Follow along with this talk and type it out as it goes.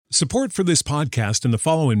Support for this podcast and the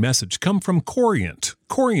following message come from Corient.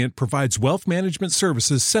 Corient provides wealth management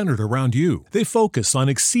services centered around you. They focus on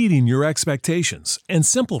exceeding your expectations and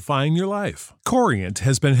simplifying your life. Corient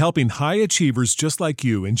has been helping high achievers just like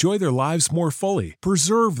you enjoy their lives more fully,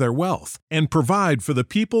 preserve their wealth, and provide for the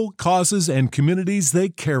people, causes, and communities they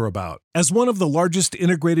care about. As one of the largest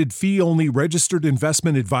integrated fee-only registered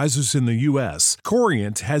investment advisors in the U.S.,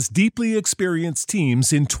 Corient has deeply experienced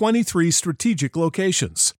teams in 23 strategic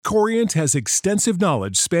locations. Corient has extensive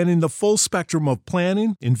knowledge spanning the full spectrum of planning,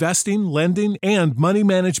 investing, lending, and money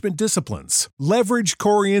management disciplines. Leverage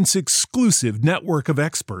Corient's exclusive network of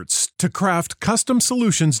experts to craft custom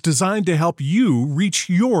solutions designed to help you reach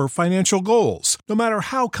your financial goals, no matter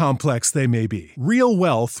how complex they may be. Real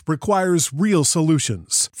wealth requires real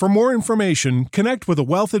solutions. For more information, connect with a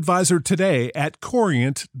wealth advisor today at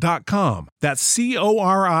Corient.com. That's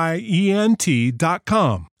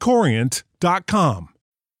Corient.com. Corient.com.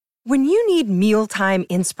 When you need mealtime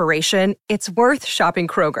inspiration, it's worth shopping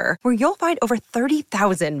Kroger, where you'll find over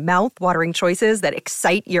 30,000 mouth-watering choices that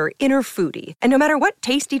excite your inner foodie. And no matter what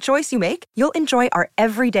tasty choice you make, you'll enjoy our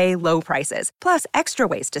everyday low prices, plus extra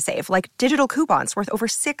ways to save, like digital coupons worth over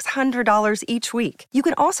 $600 each week. You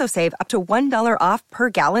can also save up to $1 off per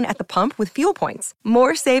gallon at the pump with fuel points.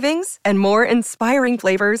 More savings and more inspiring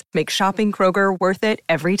flavors make shopping Kroger worth it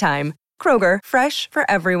every time. Kroger, fresh for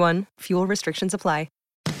everyone. Fuel restrictions apply.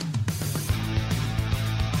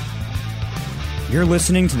 You're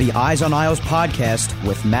listening to the Eyes on Isles podcast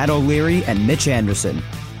with Matt O'Leary and Mitch Anderson.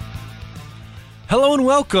 Hello and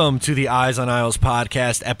welcome to the Eyes on Isles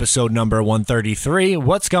podcast, episode number 133.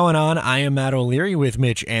 What's going on? I am Matt O'Leary with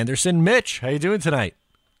Mitch Anderson. Mitch, how you doing tonight?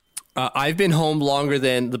 I've been home longer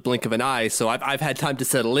than the blink of an eye, so I've had time to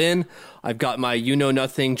settle in. I've got my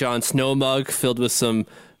you-know-nothing Jon Snow mug filled with some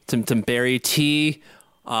berry tea.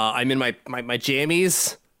 I'm in my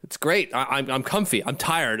jammies. It's great. I'm comfy. I'm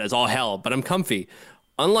tired as all hell, but I'm comfy.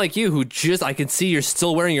 Unlike you, who I can see you're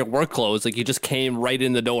still wearing your work clothes, like you just came right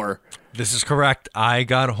in the door. This is correct. I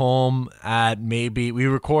got home at we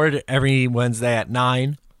record every Wednesday at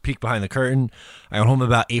 9, peek behind the curtain. I got home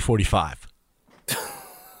about 8:45.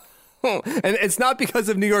 And it's not because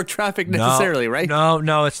of New York traffic necessarily, right?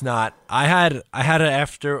 No, it's not. I had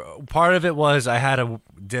part of it was I had a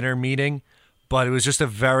dinner meeting, but it was just a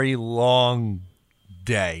very long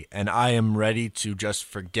day, and I am ready to just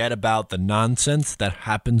forget about the nonsense that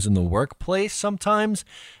happens in the workplace sometimes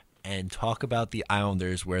and talk about the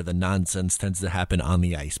Islanders, where the nonsense tends to happen on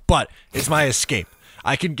the ice. But it's my escape.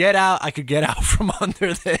 I could get out from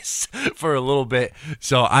under this for a little bit,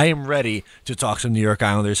 so I am ready to talk some New York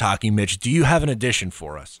Islanders hockey. Mitch, do you have an addition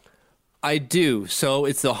for us? I do. So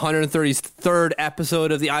it's the 133rd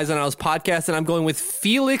episode of the Eyes on Isles podcast, and I'm going with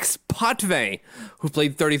Felix Potvin, who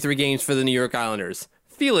played 33 games for the New York Islanders.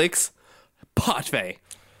 Felix Potvin.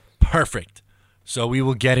 Perfect. So we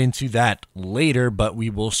will get into that later, but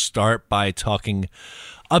we will start by talking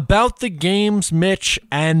about the games, Mitch,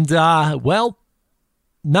 and, not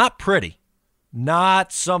pretty.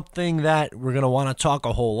 Not something that we're going to want to talk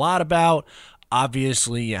a whole lot about.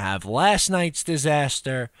 Obviously, you have last night's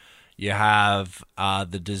disaster. You have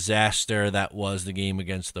the disaster that was the game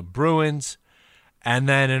against the Bruins, and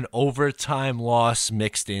then an overtime loss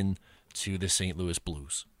mixed in to the St. Louis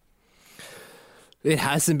Blues. It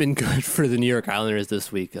hasn't been good for the New York Islanders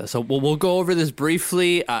this week. So we'll go over this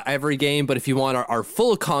briefly every game, but if you want our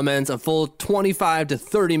full comments, a full 25 to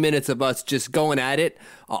 30 minutes of us just going at it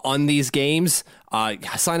on these games,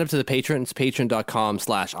 sign up to the Patreon. It's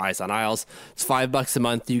patreon.com/Eyes on Isles. It's $5 a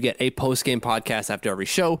month. You get a post-game podcast after every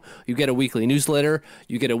show. You get a weekly newsletter.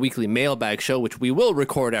 You get a weekly mailbag show, which we will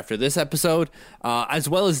record after this episode, as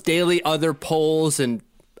well as daily other polls and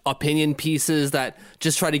opinion pieces that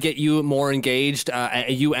just try to get you more engaged,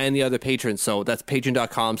 you and the other patrons. So that's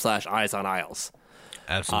patreon.com/Eyes on Isles.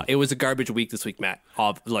 Absolutely. It was a garbage week this week, Matt.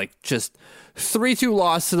 Just 3-2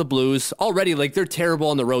 loss to the Blues. Already, they're terrible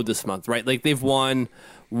on the road this month, right? They've won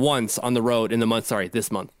once on the road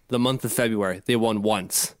this month. The month of February, they won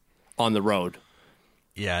once on the road.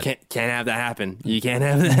 Yeah. Can't have that happen. You can't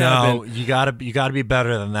have that happen. No, you gotta be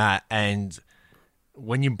better than that. And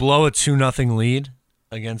when you blow a 2-0 lead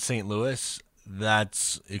against St. Louis,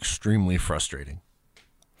 that's extremely frustrating.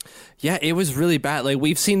 Yeah, it was really bad.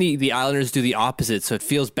 We've seen the Islanders do the opposite, so it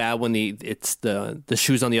feels bad when it's the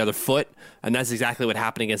shoes on the other foot, and that's exactly what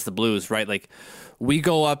happened against the Blues, right? We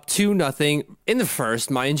go up 2-0 in the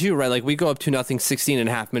first, mind you, right? We go up 2-0 16 and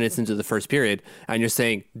a half minutes into the first period, and you're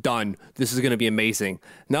saying, done, this is going to be amazing.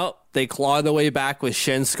 No, they claw their way back with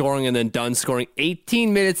Schenn scoring and then Dunn scoring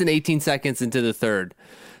 18 minutes and 18 seconds into the third.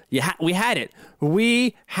 We had it.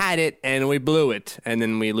 We had it, and we blew it, and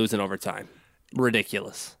then we lose in overtime.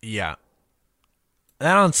 Ridiculous. Yeah. And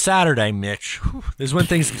on Saturday, Mitch, this is when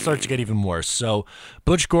things start to get even worse. So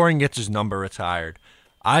Butch Goring gets his number retired.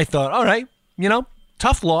 I thought, all right,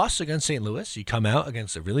 tough loss against St. Louis. You come out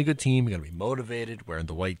against a really good team. You're going to be motivated, wearing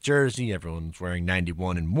the white jersey. Everyone's wearing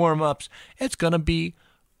 91 in warm-ups. It's going to be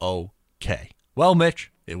okay. Well,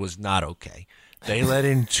 Mitch, it was not okay. They let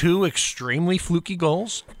in 2 extremely fluky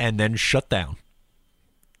goals and then shut down.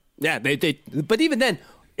 Yeah, but even then,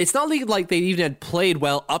 it's not like they even had played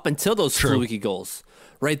well up until those fluky goals.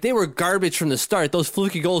 Right, they were garbage from the start. Those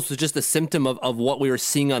fluky goals was just a symptom of what we were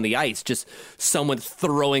seeing on the ice. Just someone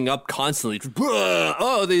throwing up constantly.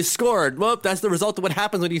 Oh, they scored. Well, that's the result of what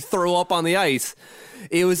happens when you throw up on the ice.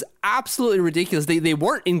 It was absolutely ridiculous. They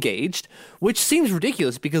weren't engaged, which seems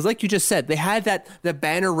ridiculous because, like you just said, they had that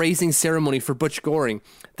banner raising ceremony for Butch Goring.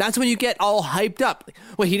 That's when you get all hyped up.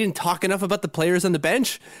 Well, he didn't talk enough about the players on the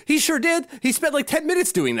bench. He sure did. He spent like 10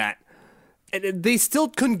 minutes doing that. And they still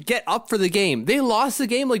couldn't get up for the game. They lost the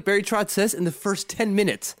game, like Barry Trotz says, in the first 10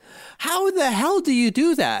 minutes. How the hell do you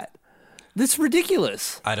do that? This is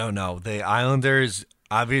ridiculous. I don't know. The Islanders,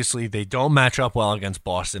 obviously, they don't match up well against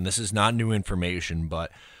Boston. This is not new information,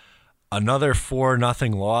 but another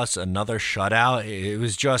 4-0 loss, another shutout. It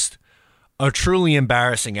was just a truly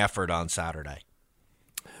embarrassing effort on Saturday.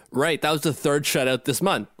 Right. That was the 3rd shutout this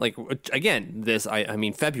month. Like, again, I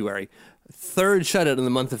mean February. 3rd shutout in the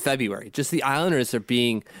month of February. Just the Islanders are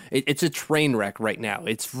it's a train wreck right now.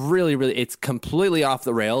 It's really, really, it's completely off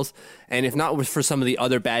the rails. And if not for some of the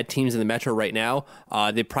other bad teams in the Metro right now,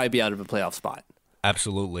 they'd probably be out of a playoff spot.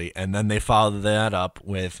 Absolutely. And then they followed that up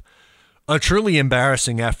with a truly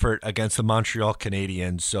embarrassing effort against the Montreal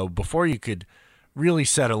Canadiens. So before you could really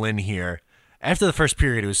settle in here, after the first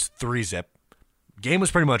period, it was 3-0. Game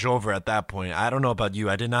was pretty much over at that point. I don't know about you.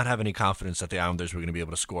 I did not have any confidence that the Islanders were going to be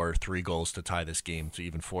able to score 3 goals to tie this game to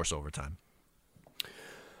even force overtime.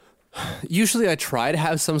 Usually I try to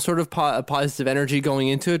have some sort of positive energy going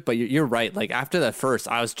into it, but you're right. Like after that first,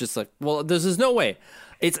 I was just like, well, there's no way.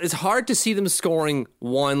 It's hard to see them scoring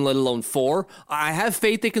 1, let alone 4. I have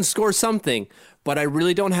faith they can score something, but I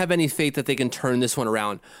really don't have any faith that they can turn this one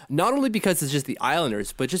around. Not only because it's just the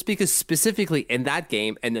Islanders, but just because specifically in that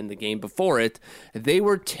game and then the game before it, they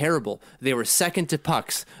were terrible. They were second to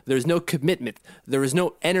pucks. There was no commitment. There was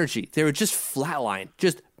no energy. They were just flatline,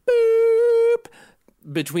 just boop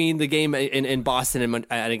between the game in Boston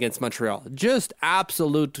and against Montreal. Just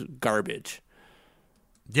absolute garbage.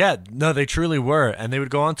 Yeah, no, they truly were. And they would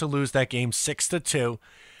go on to lose that game 6-2.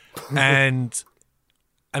 And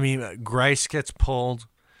I mean, Greiss gets pulled.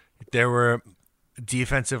 There were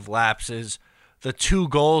defensive lapses. The 2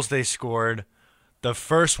 goals they scored, the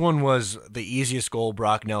first one was the easiest goal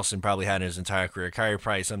Brock Nelson probably had in his entire career. Carey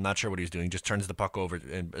Price, I'm not sure what he's doing, just turns the puck over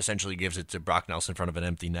and essentially gives it to Brock Nelson in front of an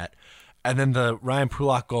empty net. And then the Ryan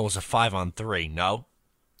Pulock goal was a 5-on-3, no?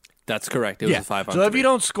 That's correct. It was a 5-on-3. So if you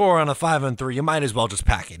don't score on a 5-on-3, you might as well just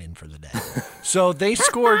pack it in for the day. So they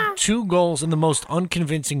scored 2 goals in the most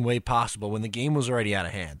unconvincing way possible when the game was already out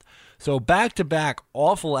of hand. So back-to-back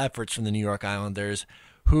awful efforts from the New York Islanders,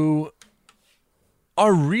 who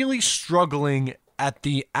are really struggling at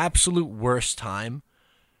the absolute worst time.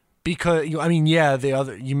 Because,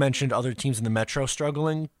 you mentioned other teams in the Metro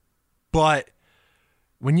struggling, but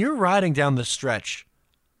when you're riding down the stretch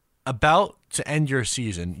about to end your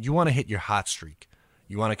season, you want to hit your hot streak.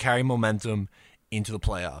 You want to carry momentum into the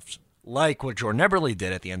playoffs, like what Jordan Eberle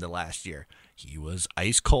did at the end of last year. He was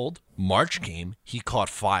ice cold. March came. He caught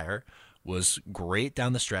fire, was great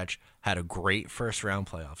down the stretch, had a great first-round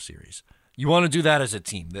playoff series. You want to do that as a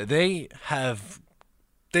team. They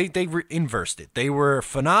inversed it. They were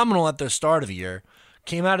phenomenal at the start of the year,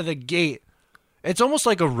 came out of the gate. It's almost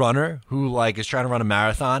like a runner who is trying to run a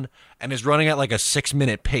marathon and is running at a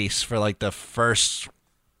 6-minute pace for the first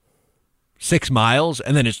 6 miles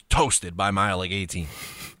and then is toasted by mile 18.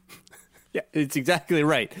 Yeah, it's exactly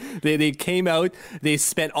right. They came out, they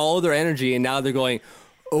spent all their energy, and now they're going,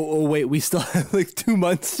 oh wait, we still have 2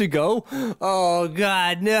 months to go? Oh,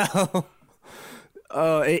 God, no.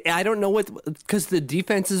 I don't know because the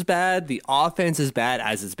defense is bad, the offense is bad,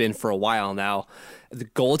 as it's been for a while now. The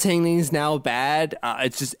goaltending is now bad.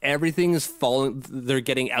 It's just everything is falling. They're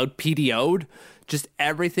getting out PDO'd. Just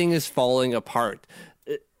everything is falling apart.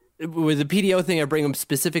 With the PDO thing, I bring them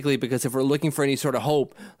specifically because if we're looking for any sort of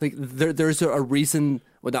hope, there's a reason.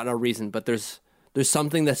 Well, not a reason, but there's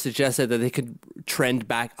something that suggested that they could trend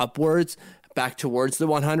back upwards, back towards the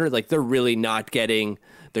 100. They're really not getting.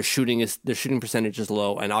 Their shooting percentage is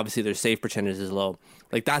low, and obviously their save percentage is low.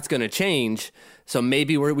 That's going to change. So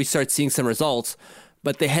maybe we start seeing some results.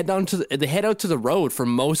 but they head out to the road for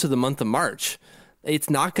most of the month of March. It's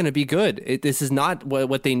not going to be good. This is not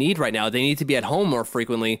what they need right now. They need to be at home more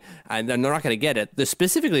frequently, and they're not going to get it.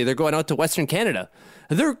 Specifically, they're going out to Western Canada.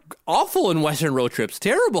 They're awful in Western road trips.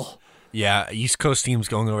 Terrible. Yeah, East Coast teams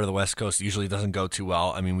going over to the West Coast usually doesn't go too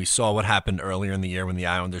well. I mean, we saw what happened earlier in the year when the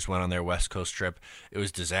Islanders went on their West Coast trip. It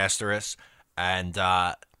was disastrous, and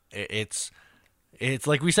it's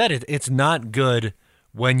like we said, it's not good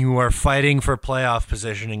when you are fighting for playoff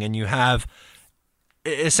positioning and you have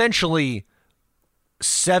essentially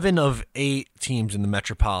 7 of 8 teams in the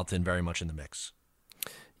Metropolitan very much in the mix.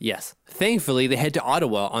 Yes. Thankfully, they head to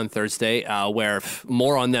Ottawa on Thursday, where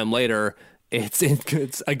more on them later. It's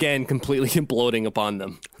again completely imploding upon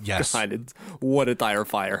them. Yes. God, what a tire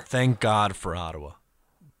fire. Thank God for Ottawa.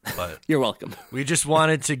 But you're welcome. We just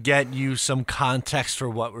wanted to get you some context for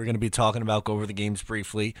what we're going to be talking about. Go over the games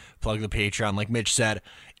briefly. Plug the Patreon. Like Mitch said,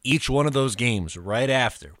 each one of those games right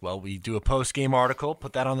after, well, we do a post-game article,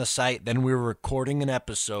 put that on the site. Then we're recording an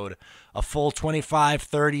episode, a full 25,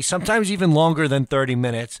 30, sometimes even longer than 30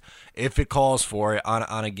 minutes if it calls for it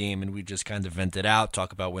on a game. And we just kind of vent it out,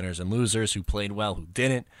 talk about winners and losers, who played well, who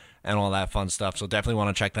didn't, and all that fun stuff. So definitely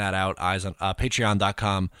want to check that out.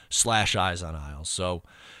 Patreon.com/Eyes on Isles. So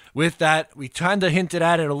with that, we kind of hinted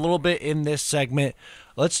at it a little bit in this segment.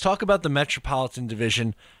 Let's talk about the Metropolitan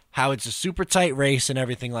Division, how it's a super tight race and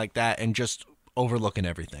everything like that, and just overlooking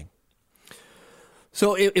everything.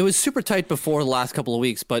 So it was super tight before the last couple of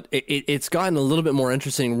weeks, but it's gotten a little bit more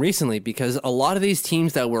interesting recently because a lot of these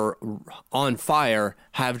teams that were on fire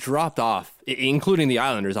have dropped off, including the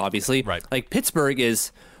Islanders, obviously. Right. Like Pittsburgh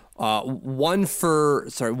is they're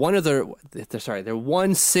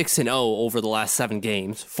 1-6-0 over the last 7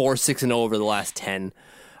 games, 4-6-0 over the last 10.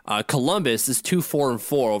 Columbus is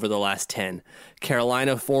 2-4-4 over the last 10.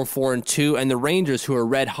 Carolina 4-4-2, and the Rangers, who are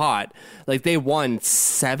red hot, like they won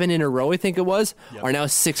 7 in a row, I think it was, are now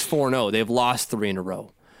 6-4-0. They've lost 3 in a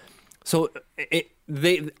row. So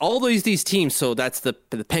all these teams, so that's the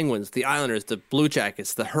Penguins, the Islanders, the Blue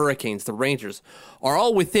Jackets, the Hurricanes, the Rangers, are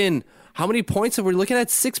all within. How many points are we looking at?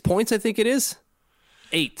 6 points, I think it is.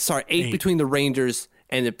 8 between the Rangers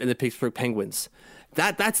and the Pittsburgh Penguins.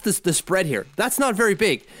 That's the spread here. That's not very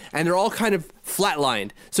big, and they're all kind of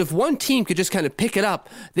flatlined. So if one team could just kind of pick it up,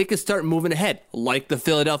 they could start moving ahead, like the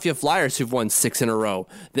Philadelphia Flyers, who've won 6 in a row.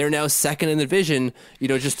 They're now second in the division,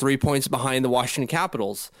 just 3 points behind the Washington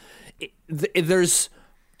Capitals. There's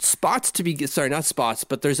spots to be, not spots,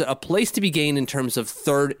 but there's a place to be gained in terms of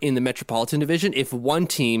third in the Metropolitan Division if one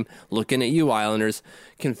team, looking at you Islanders,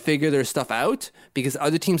 can figure their stuff out, because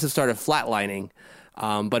other teams have started flatlining.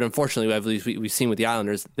 But unfortunately, we've seen with the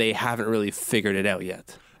Islanders, they haven't really figured it out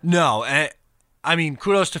yet. No, I mean,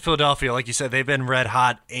 kudos to Philadelphia. Like you said, they've been red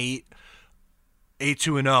hot,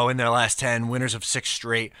 8-2-0 in their last 10, winners of 6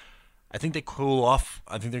 straight. I think they cool off.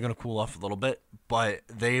 I think they're going to cool off a little bit, but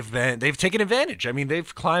they've taken advantage. I mean,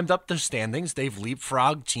 they've climbed up the standings. They've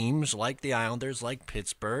leapfrogged teams like the Islanders, like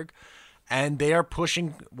Pittsburgh, and they are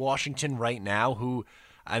pushing Washington right now, who,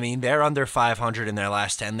 I mean, they're under 500 in their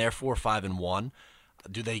last 10. They're 4-5-1.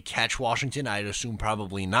 Do they catch Washington? I'd assume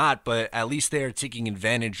probably not, but at least they're taking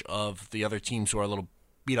advantage of the other teams who are a little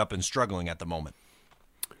beat up and struggling at the moment.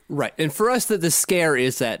 Right. And for us, the scare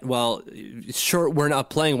is that, well, sure, we're not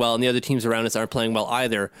playing well, and the other teams around us aren't playing well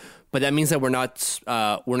either, but that means that we're not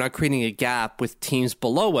creating a gap with teams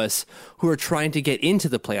below us who are trying to get into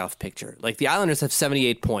the playoff picture. Like the Islanders have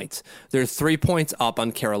 78 points. They're 3 points up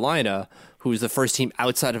on Carolina, who's the first team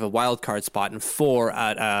outside of a wild card spot, and 4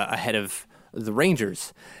 ahead of the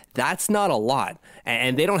Rangers. That's not a lot,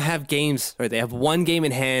 and they don't have games, or they have 1 game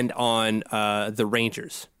in hand on the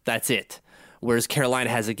Rangers. That's it. Whereas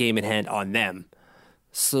Carolina has a game in hand on them.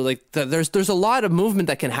 So like there's a lot of movement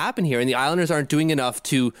that can happen here, and the Islanders aren't doing enough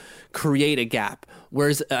to create a gap.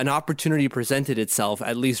 Whereas an opportunity presented itself,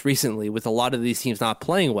 at least recently, with a lot of these teams not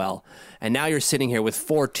playing well, and now you're sitting here with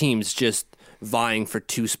 4 teams just vying for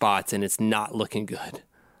 2 spots, and it's not looking good.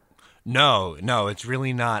 No, it's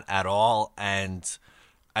really not at all. And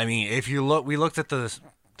I mean, if you look, we looked at the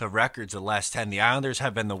records of the last 10. The Islanders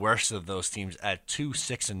have been the worst of those teams at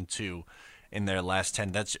 2-6-2 in their last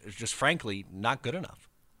 10. That's just frankly not good enough.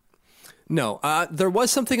 No, there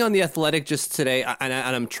was something on The Athletic just today, and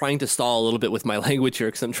I'm trying to stall a little bit with my language here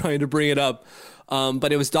because I'm trying to bring it up.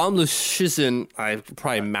 But it was Dom Luszczyszyn, I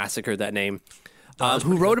probably massacred that name,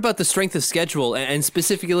 who wrote about the strength of schedule, and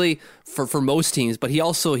specifically for most teams, but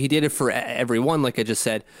he did it for everyone, like I just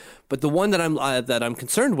said. But the one that I'm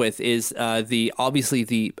concerned with is the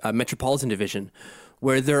Metropolitan Division,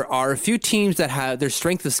 where there are a few teams that have their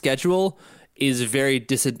strength of schedule is very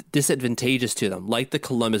disadvantageous to them, like the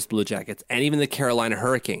Columbus Blue Jackets and even the Carolina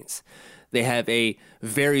Hurricanes. They have a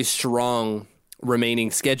very strong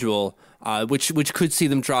remaining schedule, which could see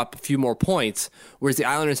them drop a few more points, whereas the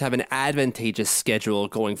Islanders have an advantageous schedule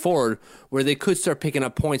going forward where they could start picking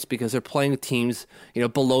up points because they're playing teams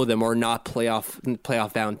below them or not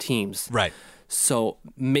playoff bound teams. Right. So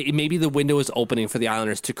maybe the window is opening for the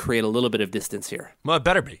Islanders to create a little bit of distance here. Well, it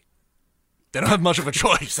better be. They don't have much of a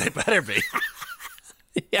choice. They better be.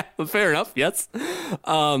 Yeah, fair enough. Yes.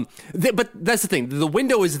 But that's the thing. The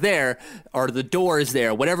window is there, or the door is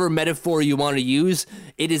there. Whatever metaphor you want to use,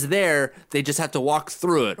 it is there. They just have to walk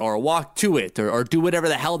through it or walk to it or do whatever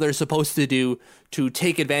the hell they're supposed to do to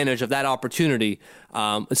take advantage of that opportunity.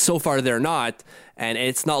 So far, they're not. And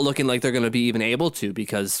it's not looking like they're going to be even able to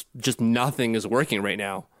because just nothing is working right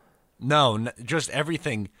now. No, just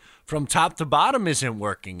everything from top to bottom isn't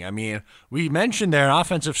working. I mean, we mentioned their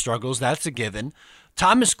offensive struggles. That's a given.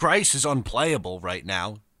 Thomas Greiss is unplayable right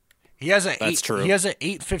now. He has an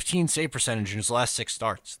 .815 save percentage in his last 6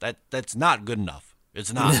 starts. That's not good enough.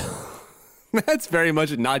 It's not. That's very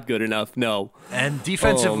much not good enough. No. And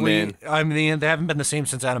defensively, I mean, they haven't been the same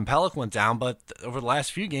since Adam Pelech went down, but over the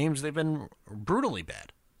last few games, they've been brutally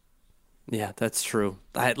bad. Yeah, that's true.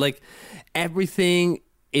 Nothing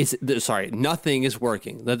is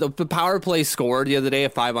working. The power play scored the other day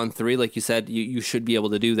at 5-on-3. Like you said, you should be able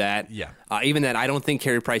to do that. Yeah. Even that, I don't think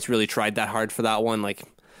Carey Price really tried that hard for that one.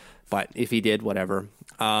 But if he did, whatever.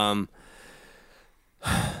 I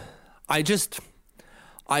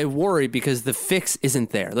worry because the fix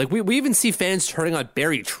isn't there. We even see fans turning on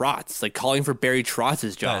Barry Trotz, calling for Barry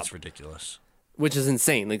Trotz's job. That's ridiculous. Which is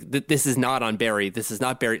insane. This is not on Barry. This is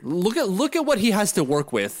not Barry. Look at what he has to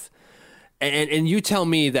work with. And you tell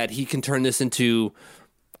me that he can turn this into,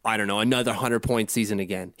 I don't know, another 100-point season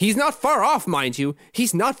again. He's not far off, mind you.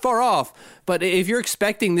 He's not far off. But if you're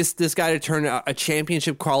expecting this guy to turn a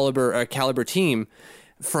championship caliber team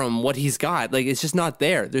from what he's got, it's just not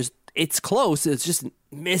there. It's close. It's just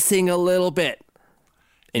missing a little bit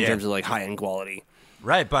in terms of high-end quality.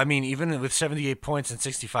 Right, but I mean, even with 78 points in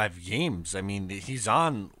 65 games, I mean, he's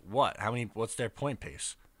on what? What's their point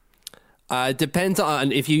pace? Depends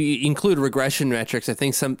on if you include regression metrics. I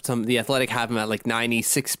think some the Athletic have him at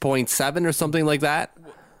 96.7 or something like that.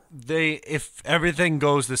 If everything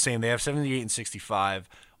goes the same, they have 78 and 65.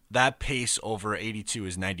 That pace over 82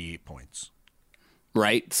 is 98 points.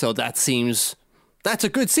 Right. So that's a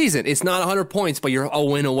good season. It's not 100 points, but you're a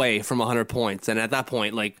win away from 100 points. And at that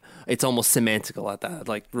point, it's almost semantical at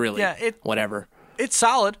that. Really, whatever. It's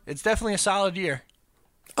solid. It's definitely a solid year.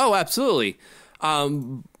 Oh, absolutely.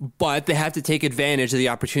 But they have to take advantage of the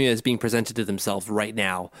opportunity that's being presented to themselves right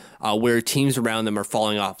now, where teams around them are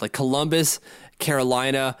falling off. Columbus,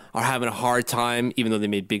 Carolina are having a hard time, even though they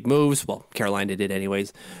made big moves. Well, Carolina did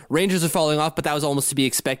anyways. Rangers are falling off, but that was almost to be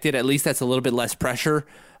expected. At least that's a little bit less pressure.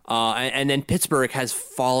 And then Pittsburgh has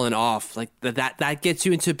fallen off. That gets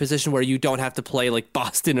you into a position where you don't have to play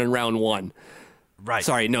Boston in round 1. Right.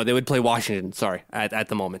 Sorry, no, they would play Washington. Sorry, at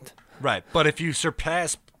the moment. Right, but if you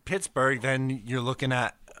surpass Pittsburgh, then you're looking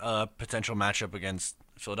at a potential matchup against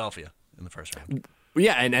Philadelphia in the first round.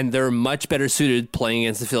 Yeah, and they're much better suited playing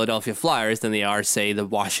against the Philadelphia Flyers than they are, say, the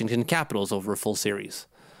Washington Capitals over a full series.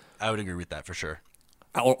 I would agree with that for sure.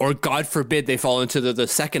 Or God forbid they fall into the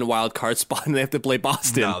second wild card spot and they have to play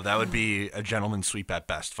Boston. No, that would be a gentleman's sweep at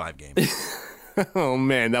best, 5 games. Oh,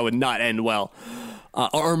 man, that would not end well.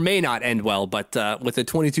 Or may not end well, but with a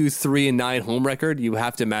 22-3-9 home record, you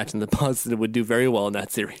have to imagine that Boston would do very well in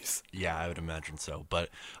that series. Yeah, I would imagine so. But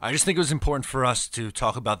I just think it was important for us to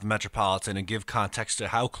talk about the Metropolitan and give context to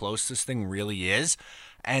how close this thing really is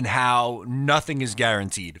and how nothing is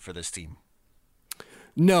guaranteed for this team.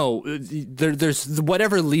 No, there's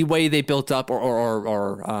whatever leeway they built up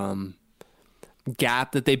or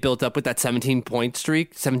gap that they built up with that 17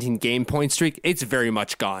 game point streak, it's very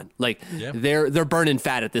much gone. They're burning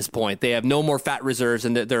fat at this point. They have no more fat reserves,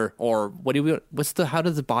 and how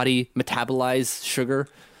does the body metabolize sugar?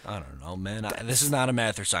 I don't know, man. This is not a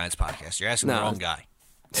math or science podcast. You're asking the wrong guy.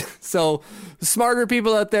 So smarter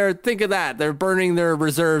people out there, think of that. They're burning their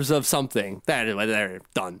reserves of something. They're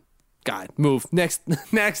done. God, move. Next.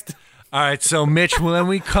 All right, so Mitch, when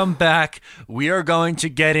we come back, we are going to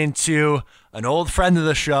get into an old friend of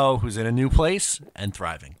the show who's in a new place and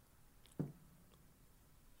thriving.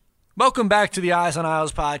 Welcome back to the Eyes on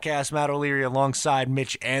Isles podcast. Matt O'Leary alongside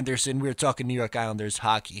Mitch Anderson. We're talking New York Islanders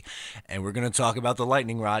hockey, and we're going to talk about the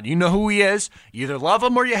Lightning Rod. You know who he is. You either love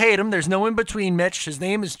him or you hate him. There's no in-between, Mitch. His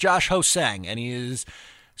name is Josh Ho-Sang, and he is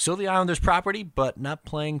still the Islanders property, but not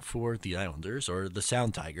playing for the Islanders or the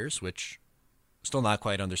Sound Tigers, which Still not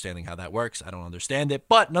quite understanding how that works. I don't understand it.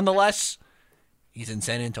 But nonetheless, he's in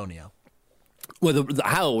San Antonio. Well,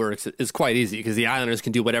 how it works is quite easy because the Islanders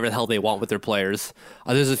can do whatever the hell they want with their players.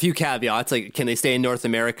 There's a few caveats, like can they stay in North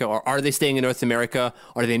America, or are they staying in North America?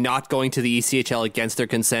 Are they not going to the ECHL against their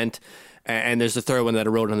consent? And there's a third one that I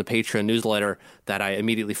wrote on the Patreon newsletter that I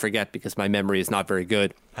immediately forget because my memory is not very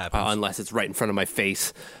good, unless it's right in front of my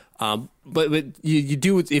face. But you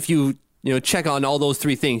do, if you check on all those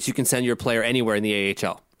three things, you can send your player anywhere in the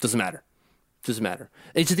AHL. Doesn't matter.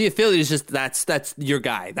 It's just the affiliate is just that's your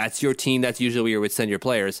guy. That's your team. That's usually where you would send your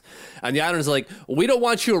players. And the Islanders are like, we don't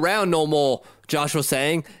want you around no more, Josh was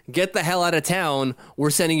saying. Get the hell out of town.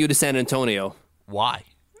 We're sending you to San Antonio. Why?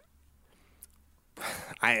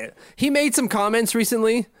 He made some comments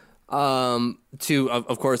recently to,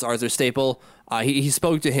 of course, Arthur Staple. He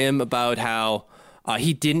spoke to him about how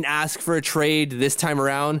he didn't ask for a trade this time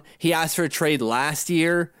around. He asked for a trade last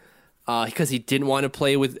year because he didn't want to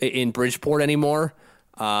play in Bridgeport anymore.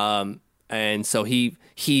 And so he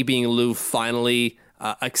being Lou finally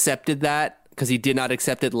accepted that because he did not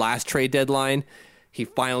accept it last trade deadline. He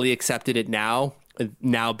finally accepted it now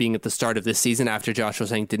being at the start of this season after Josh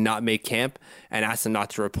Ho-Sang did not make camp and asked him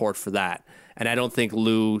not to report for that. And I don't think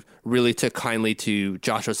Lou really took kindly to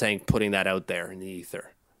Josh Ho-Sang putting that out there in the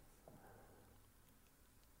ether.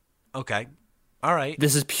 Okay. All right.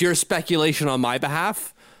 This is pure speculation on my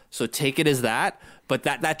behalf, so take it as that. But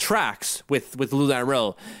that tracks with Lou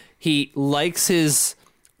Lamoriello. He likes his,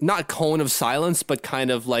 not cone of silence, but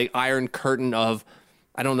kind of like iron curtain of,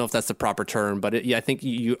 I don't know if that's the proper term, but I think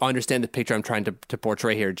you understand the picture I'm trying to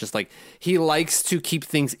portray here. Just like he likes to keep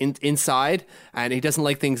things inside, and he doesn't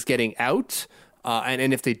like things getting out.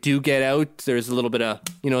 And if they do get out, there's a little bit of,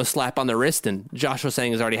 a slap on the wrist. And Josh was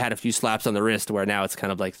saying has already had a few slaps on the wrist where now it's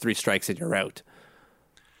kind of like 3 strikes and you're out.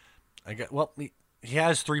 He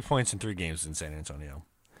has 3 points in 3 games in San Antonio.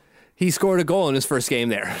 He scored a goal in his first game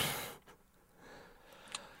there.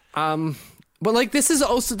 But like this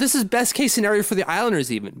is best case scenario for the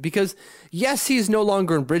Islanders even because yes, he's no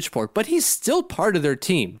longer in Bridgeport, but he's still part of their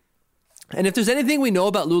team. And if there's anything we know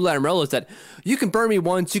about Lou Lamoriello is that you can burn me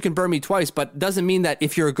once, you can burn me twice, but doesn't mean that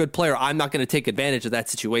if you're a good player, I'm not going to take advantage of that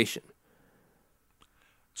situation.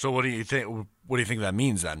 So what do you think? What do you think that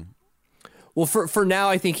means then? Well, for now,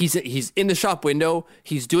 I think he's in the shop window.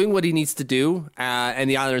 He's doing what he needs to do, and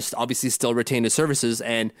the Islanders obviously still retain his services.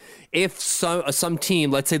 And if some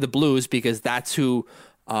team, let's say the Blues, because that's who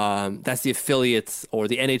that's the affiliate or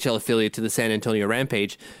the NHL affiliate to the San Antonio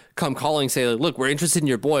Rampage, come calling, say, look, we're interested in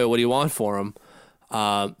your boy. What do you want for him?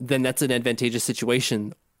 Then that's an advantageous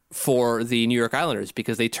situation for the New York Islanders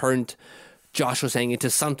because they turned Josh Ho-Sang into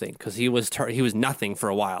something because he was nothing for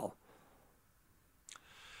a while.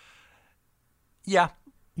 Yeah.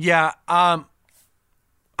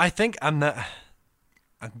 I think I'm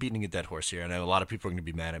beating a dead horse here. I know a lot of people are going to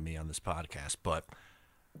be mad at me on this podcast, but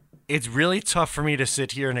it's really tough for me to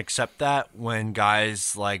sit here and accept that when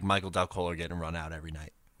guys like Michael Dal Colle are getting run out every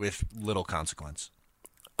night with little consequence.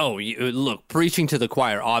 Oh, look, preaching to the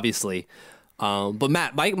choir, obviously. But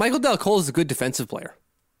Matt, Michael Dal Colle is a good defensive player.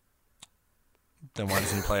 Then why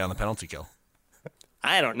doesn't he play on the penalty kill?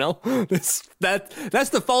 I don't know. That's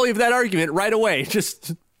the folly of that argument right away.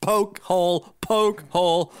 Just poke, hole,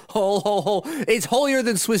 hole. It's holier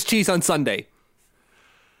than Swiss cheese on Sunday.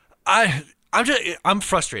 I'm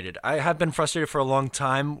frustrated. I have been frustrated for a long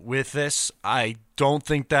time with this. I don't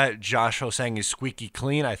think that Josh Ho-Sang is squeaky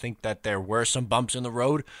clean. I think that there were some bumps in the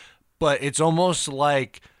road, but it's almost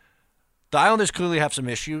like the Islanders clearly have some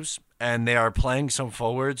issues, and they are playing some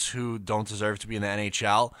forwards who don't deserve to be in the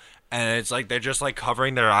NHL. And it's like they're just like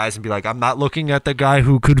covering their eyes and be like, I'm not looking at the guy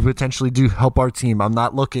who could potentially help our team. I'm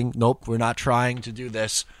not looking. Nope, we're not trying to do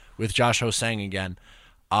this with Josh Ho-Sang again.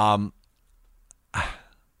 I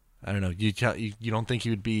don't know. You don't think he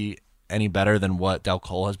would be any better than what Dal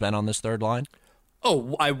Colle has been on this third line?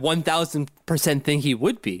 Oh, I 1,000% think he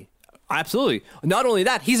would be. Absolutely. Not only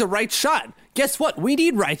that, he's a right shot. Guess what? We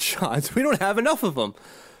need right shots. We don't have enough of them.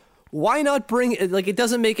 Why not bring, like, it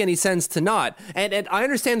doesn't make any sense to not. And I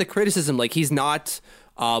understand the criticism, like, he's not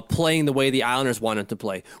playing the way the Islanders want him to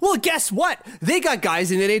play. Well, guess what? They got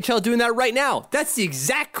guys in the NHL doing that right now. That's the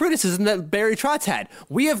exact criticism that Barry Trotz had.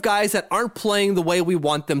 We have guys that aren't playing the way we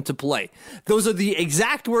want them to play. Those are the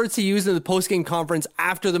exact words he used in the postgame conference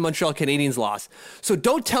after the Montreal Canadiens loss. So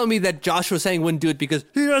don't tell me that Josh Ho-Sang wouldn't do it because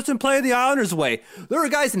he doesn't play the Islanders way. There are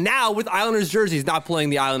guys now with Islanders jerseys not playing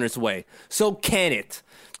the Islanders way. So can it?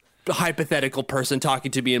 Hypothetical person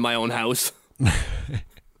talking to me in my own house.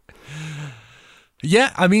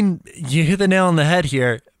 Yeah, I mean, you hit the nail on the head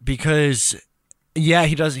here because Yeah,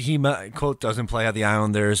 he does. He quote doesn't play how the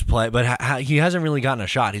Islanders play, but he hasn't really gotten a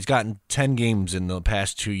shot. He's gotten 10 games in the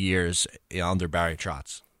past 2 years under Barry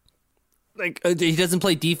Trotz. Like he doesn't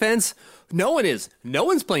play defense. No one is. No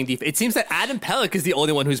one's playing defense. It seems that Adam Pelech is the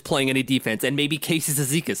only one who's playing any defense, and maybe Casey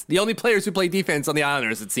Cizikas, the only players who play defense on the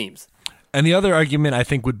Islanders. It seems. And the other argument I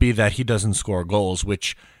think would be that he doesn't score goals,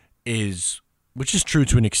 which is true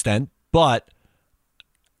to an extent, but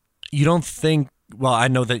you don't think. Well, I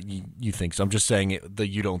know that you think so. I'm just saying that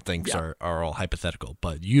you don't think are all hypothetical,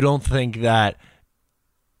 but you don't think that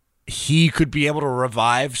he could be able to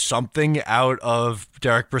revive something out of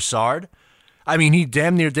Derek Brassard? I mean, he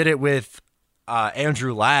damn near did it with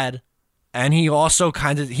Andrew Ladd, and he also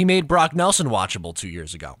he made Brock Nelson watchable 2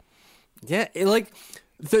 years ago. Yeah,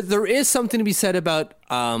 there is something to be said about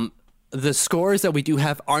the scores that we do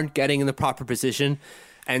have aren't getting in the proper position.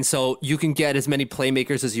 And so you can get as many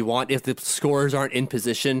playmakers as you want. If the scorers aren't in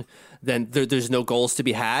position, then there's no goals to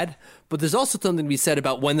be had. But there's also something to be said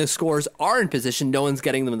about when the scorers are in position, no one's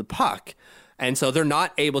getting them the puck. And so they're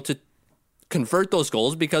not able to convert those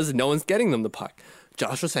goals because no one's getting them the puck.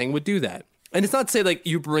 Josh Ho-Sang would do that. And it's not to say like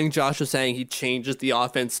you bring Josh Ho-Sang, he changes the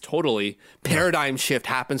offense totally. Paradigm shift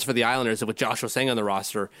happens for the Islanders with Josh Ho-Sang on the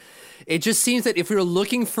roster. It just seems that if we were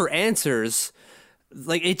looking for answers,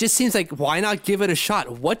 like it just seems like why not give it a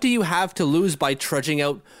shot? What do you have to lose by trudging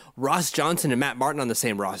out Ross Johnson and Matt Martin on the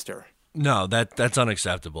same roster? No, that's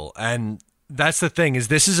unacceptable. And that's the thing is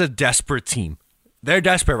this is a desperate team. They're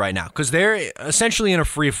desperate right now because they're essentially in a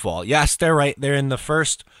free fall. Yes, they're right. They're in the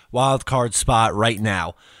first wild card spot right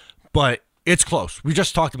now, but it's close. We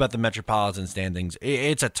just talked about the Metropolitan standings.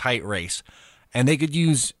 It's a tight race, and they could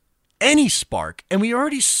use any spark, and we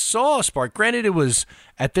already saw a spark. Granted, it was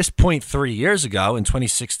at this point 3 years ago in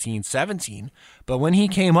 2016-17, but when he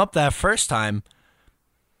came up that first time,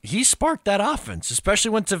 he sparked that offense, especially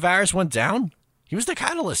when Tavares went down. He was the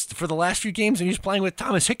catalyst for the last few games, and he was playing with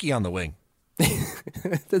Thomas Hickey on the wing.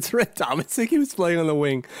 That's right. Thomas Hickey was playing on the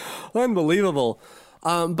wing. Unbelievable.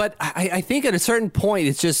 But I think at a certain point,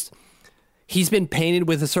 it's just he's been painted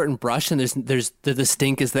with a certain brush, and the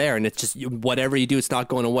stink is there, and it's just whatever you do, it's not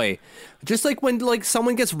going away. Just like when like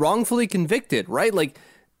someone gets wrongfully convicted, right? Like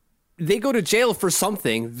they go to jail for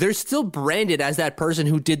something, they're still branded as that person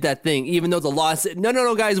who did that thing, even though the law said,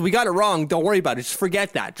 no, guys, we got it wrong. Don't worry about it. Just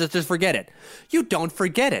forget that. Just forget it. You don't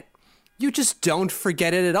forget it. You just don't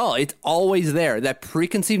forget it at all. It's always there. That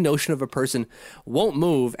preconceived notion of a person won't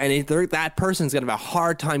move, and that person's going to have a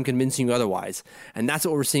hard time convincing you otherwise. And that's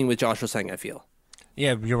what we're seeing with Josh Ho-Sang, I feel.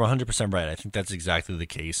 Yeah, you're 100% right. I think that's exactly the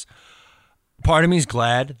case. Part of me is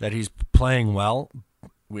glad that he's playing well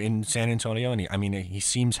in San Antonio, and he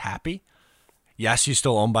seems happy. Yes, he's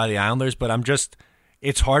still owned by the Islanders, but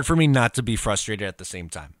it's hard for me not to be frustrated at the same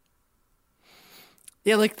time.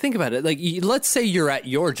 Yeah, like think about it. Like let's say you're at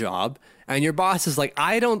your job and your boss is like,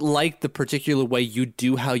 I don't like the particular way you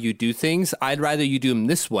do how you do things. I'd rather you do them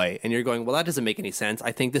this way. And you're going, well, that doesn't make any sense.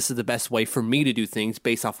 I think this is the best way for me to do things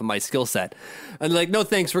based off of my skill set. And like, no,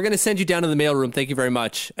 thanks. We're going to send you down to the mailroom. Thank you very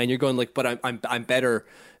much. And you're going like, but I'm better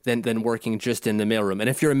than working just in the mailroom. And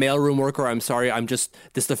if you're a mailroom worker, I'm sorry. This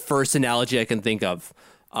is the first analogy I can think of.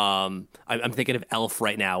 I'm thinking of Elf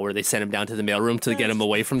right now, where they send him down to the mailroom to get him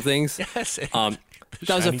away from things. Yes.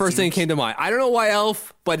 That was the first thing that came to mind. I don't know why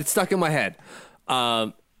Elf, but it stuck in my head.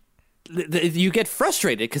 You get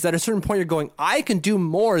frustrated because at a certain point you're going, I can do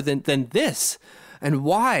more than this. And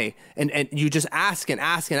why? And you just ask and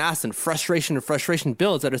ask and ask, and frustration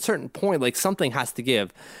builds. At a certain point, like something has to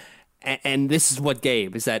give. And this is what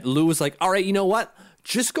gave, is that Lou was like, all right, you know what?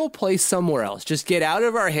 Just go play somewhere else. Just get out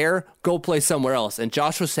of our hair, go play somewhere else. And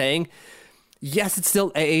Josh was saying, yes, it's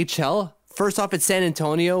still AHL. First off, it's San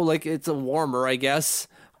Antonio, like it's a warmer, I guess.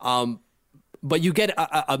 But you get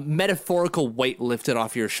a metaphorical weight lifted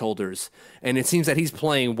off your shoulders. And it seems that he's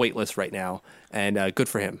playing weightless right now. And good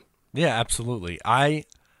for him. Yeah, absolutely. I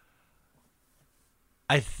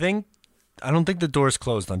don't think the door's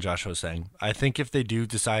closed on Josh Ho-Sang. I think if they do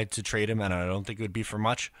decide to trade him, and I don't think it would be for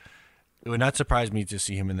much, it would not surprise me to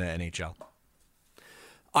see him in the NHL.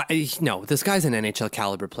 No, this guy's an NHL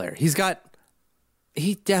caliber player.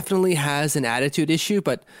 He definitely has an attitude issue,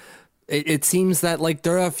 but it seems that like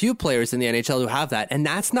there are a few players in the NHL who have that, and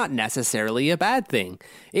that's not necessarily a bad thing.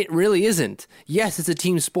 It really isn't. Yes, it's a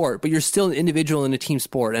team sport, but you're still an individual in a team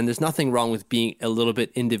sport, and there's nothing wrong with being a little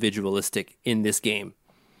bit individualistic in this game.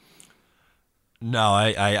 No,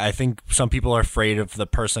 I think some people are afraid of the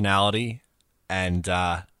personality, and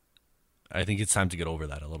I think it's time to get over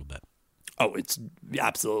that a little bit. Oh, it's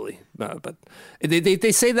absolutely. But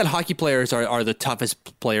they say that hockey players are the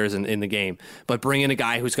toughest players in the game. But bring in a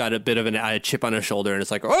guy who's got a bit of a chip on his shoulder, and it's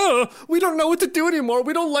like, oh, we don't know what to do anymore.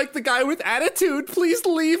 We don't like the guy with attitude. Please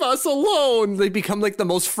leave us alone. They become like the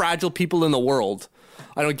most fragile people in the world.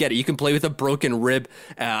 I don't get it. You can play with a broken rib,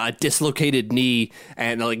 a dislocated knee,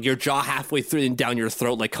 and like your jaw halfway through and down your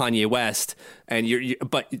throat like Kanye West, and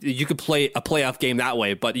but you could play a playoff game that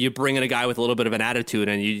way. But you bring in a guy with a little bit of an attitude,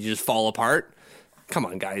 and you just fall apart. Come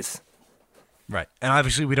on, guys. Right, and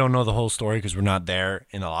obviously we don't know the whole story because we're not there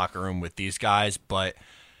in the locker room with these guys. But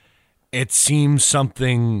it seems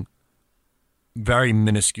something very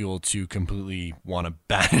minuscule to completely want to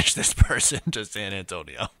banish this person to San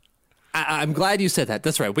Antonio. I'm glad you said that.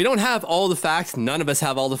 That's right. We don't have all the facts. None of us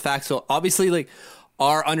have all the facts. So obviously, like,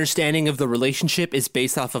 our understanding of the relationship is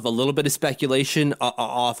based off of a little bit of speculation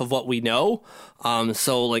off of what we know.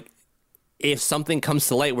 So like, if something comes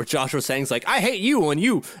to light where Joshua Sang's like, I hate you and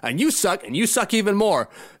you suck even more,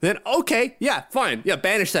 then okay, yeah, fine. Yeah,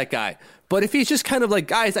 banish that guy. But if he's just kind of like,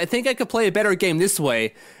 guys, I think I could play a better game this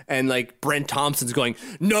way, and like Brent Thompson's going,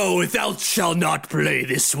 no, thou shalt not play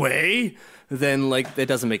this way, then like that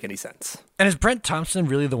doesn't make any sense. And is Brent Thompson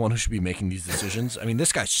really the one who should be making these decisions? I mean,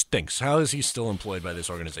 this guy stinks. How is he still employed by this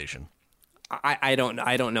organization? I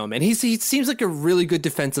don't know, man. He seems like a really good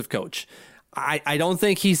defensive coach. I don't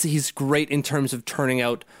think he's great in terms of turning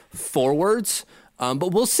out forwards.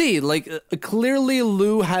 But we'll see. Like clearly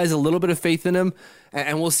Lou has a little bit of faith in him,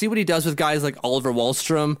 and we'll see what he does with guys like Oliver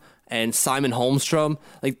Wahlstrom and Simon Holmstrom,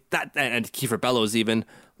 like that, and Kiefer Bellows even.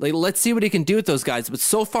 Like, let's see what he can do with those guys. But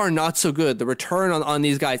so far, not so good. The return on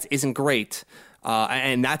these guys isn't great.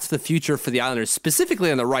 And that's the future for the Islanders,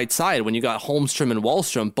 specifically on the right side when you got Holmstrom and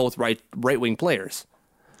Wahlstrom, both right-wing players.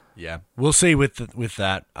 Yeah, we'll see with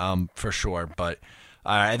that for sure. But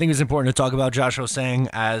I think it's important to talk about Josh Ho-Sang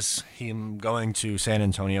as him going to San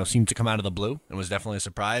Antonio seemed to come out of the blue and was definitely a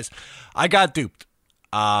surprise. I got duped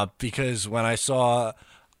because when I saw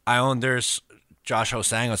Islanders Josh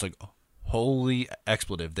Ho-Sang, I was like, holy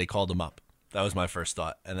expletive, they called him up. That was my first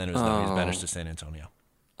thought. And then it was no, he's banished to San Antonio.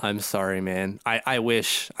 I'm sorry, man. I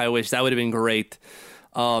wish that would have been great.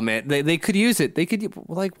 Oh, man. They could use it. They could,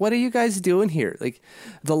 like, what are you guys doing here? Like,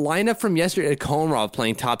 the lineup from yesterday, Komarov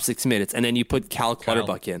playing top 6 minutes, and then you put Cal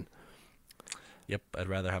Clutterbuck in. Yep, I'd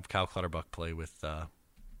rather have Cal Clutterbuck play with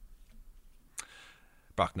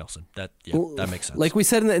Brock Nelson. That makes sense. Like we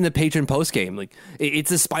said in the Patreon post game, like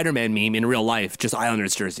it's a Spider-Man meme in real life, just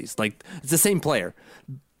Islanders jerseys. Like it's the same player.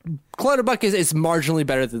 Clutterbuck is marginally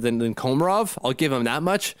better than Komarov. I'll give him that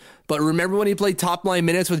much. But remember when he played top line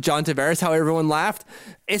minutes with John Tavares, how everyone laughed?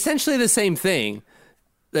 Essentially the same thing.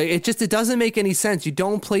 Like, it doesn't make any sense. You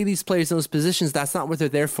don't play these players in those positions. That's not what they're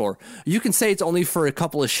there for. You can say it's only for a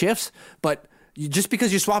couple of shifts, but just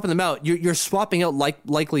because you're swapping them out, you're swapping out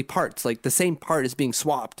likely parts. Like the same part is being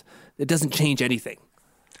swapped. It doesn't change anything.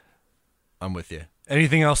 I'm with you.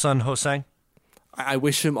 Anything else on Ho-Sang? I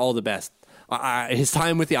wish him all the best. His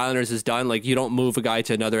time with the Islanders is done. Like you don't move a guy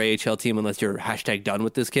to another AHL team unless you're #done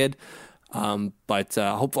with this kid. But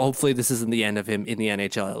hopefully this isn't the end of him in the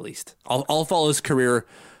NHL at least. I'll follow his career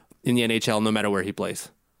in the NHL no matter where he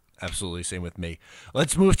plays. Absolutely, same with me.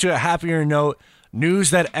 Let's move to a happier note. News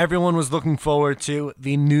that everyone was looking forward to.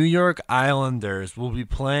 The New York Islanders will be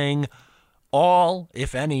playing all,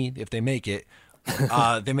 if any, if they make it,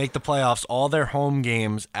 they make the playoffs, all their home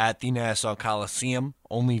games at the Nassau Coliseum.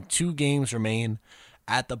 Only 2 games remain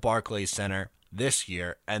at the Barclays Center this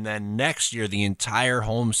year. And then next year, the entire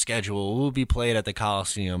home schedule will be played at the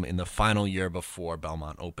Coliseum in the final year before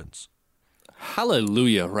Belmont opens.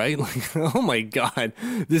 Hallelujah, right? Like, oh my God.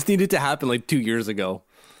 This needed to happen like 2 years ago.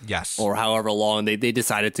 Yes. Or however long they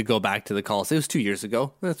decided to go back to the Coliseum. It was 2 years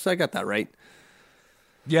ago. I got that right.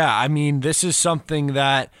 Yeah, I mean, this is something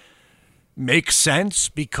that makes sense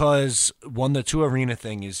because the 2 arena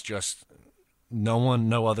thing is just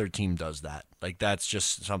no other team does that. Like that's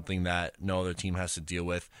just something that no other team has to deal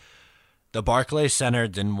with. The Barclays Center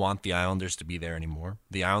didn't want the Islanders to be there anymore.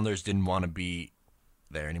 The Islanders didn't want to be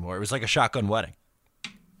there anymore. It was like a shotgun wedding.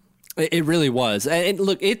 It really was. And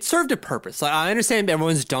look, it served a purpose. I understand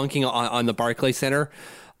everyone's dunking on the Barclays Center.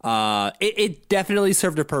 It definitely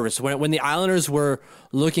served a purpose. When the Islanders were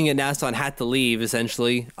looking at Nassau and had to leave,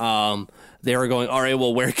 essentially, they were going, all right,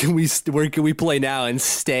 well, where can we play now and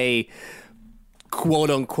stay, quote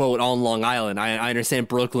unquote, on Long Island? I understand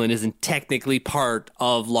Brooklyn isn't technically part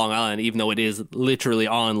of Long Island, even though it is literally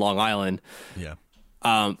on Long Island. Yeah.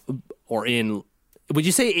 Or in, would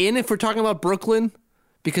you say in if we're talking about Brooklyn?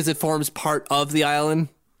 Because it forms part of the island?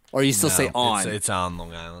 Or you still say on? It's on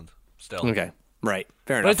Long Island still. Okay. Right.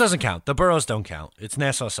 Fair But enough. it doesn't count. The boroughs don't count. It's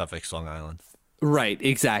Nassau, Suffolk, Long Island. Right,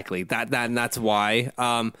 exactly. And that's why.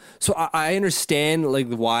 So I understand like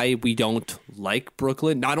why we don't like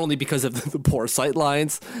Brooklyn. Not only because of the poor sight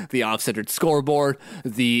lines, the off-centered scoreboard,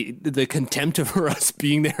 the contempt for us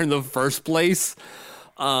being there in the first place.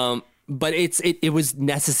 But it was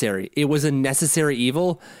necessary. It was a necessary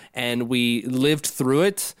evil, and we lived through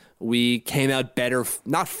it. We came out better,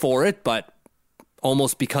 not for it, but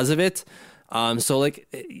almost because of it. So like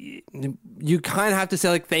you kind of have to say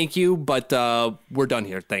like thank you, but we're done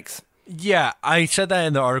here. Thanks. Yeah, I said that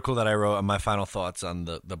in the article that I wrote on my final thoughts on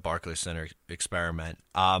the Barclays Center experiment.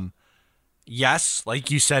 Yes,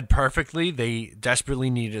 like you said perfectly, they desperately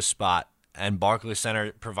needed a spot, and Barclays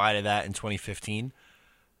Center provided that in 2015.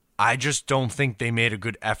 I just don't think they made a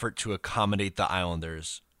good effort to accommodate the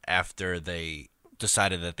Islanders after they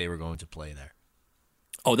decided that they were going to play there.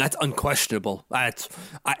 Oh, that's unquestionable.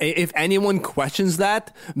 If anyone questions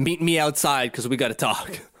that, meet me outside because we got to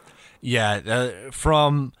talk. Yeah,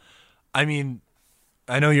 I mean,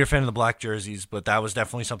 I know you're a fan of the black jerseys, but that was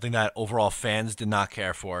definitely something that overall fans did not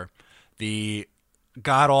care for. The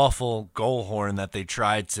god-awful goal horn that they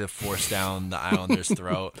tried to force down the Islanders'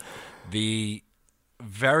 throat. The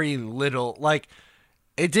very little, like,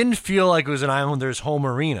 it didn't feel like it was an Islanders home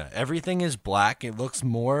arena. Everything is black. It looks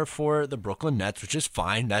more for the Brooklyn Nets, which is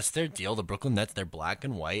fine. That's their deal. The Brooklyn Nets, they're black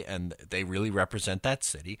and white, and they really represent that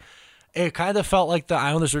city. It kind of felt like the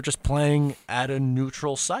Islanders were just playing at a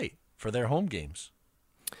neutral site for their home games.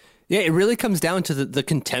 Yeah, it really comes down to the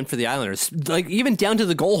contempt for the Islanders, like even down to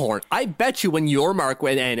the goal horn. I bet you when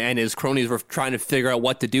Yormark and his cronies were trying to figure out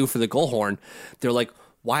what to do for the goal horn, they're like,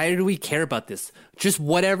 why do we care about this? Just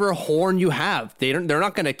whatever horn you have. They're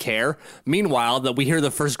not going to care. Meanwhile, that we hear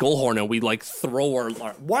the first goal horn and we like throw our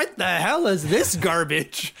what the hell is this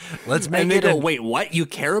garbage? Let's make and they it go, wait, what? You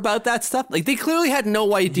care about that stuff? Like they clearly had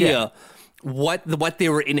no idea what they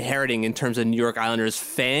were inheriting in terms of New York Islanders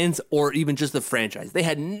fans or even just the franchise. They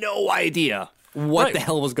had no idea what the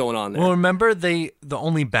hell was going on there. Well, remember the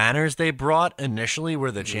only banners they brought initially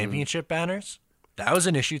were the championship banners? That was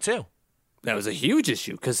an issue too. That was a huge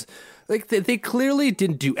issue because like they clearly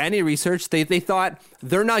didn't do any research. They thought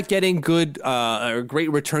they're not getting good or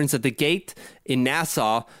great returns at the gate in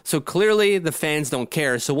Nassau, so clearly the fans don't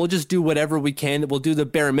care. So we'll just do whatever we can. We'll do the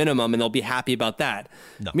bare minimum, and they'll be happy about that.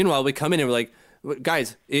 No. Meanwhile, we come in and we're like,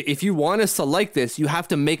 guys, if you want us to like this, you have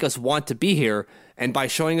to make us want to be here. And by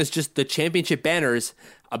showing us just the championship banners,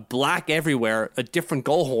 a black everywhere, a different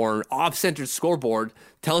goal horn, off-centered scoreboard,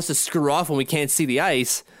 tell us to screw off when we can't see the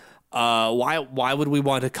ice. Why would we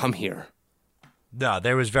want to come here? No,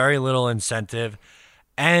 there was very little incentive.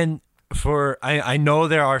 And I know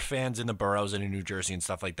there are fans in the boroughs and in New Jersey and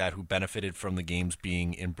stuff like that who benefited from the games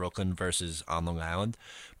being in Brooklyn versus on Long Island.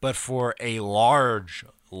 But for a large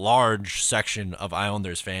section of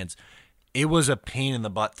Islanders fans, it was a pain in the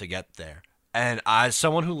butt to get there. And as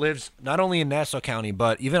someone who lives not only in Nassau County,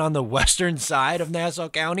 but even on the western side of Nassau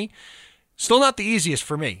County, still not the easiest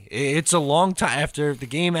for me. It's a long time after the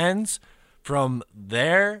game ends. From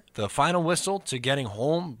there, the final whistle, to getting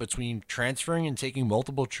home between transferring and taking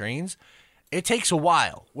multiple trains, it takes a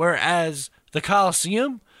while. Whereas the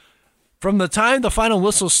Coliseum, from the time the final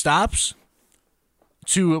whistle stops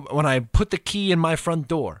to when I put the key in my front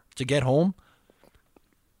door to get home,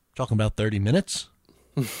 talking about 30 minutes.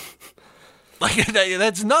 Like,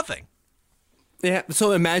 that's nothing. Yeah,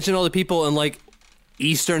 so imagine all the people in like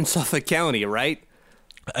eastern Suffolk County, right?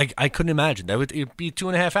 I couldn't imagine. It'd be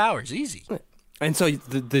 2.5 hours, easy. And so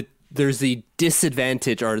there's the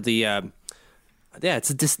disadvantage or the it's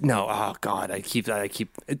a no. Oh God, I'm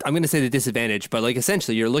going to say the disadvantage, but like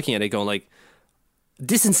essentially you're looking at it going like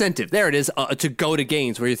disincentive. There it is to go to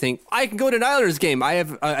games where you think I can go to an Islanders game. I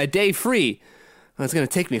have a day free. It's going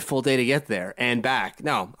to take me a full day to get there and back.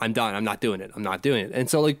 No, I'm done. I'm not doing it. And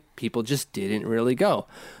so like people just didn't really go.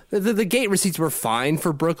 The gate receipts were fine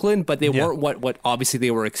for Brooklyn, but they weren't what obviously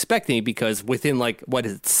they were expecting because within like,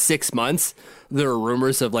 6 months, there were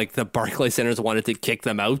rumors of like the Barclays Centers wanted to kick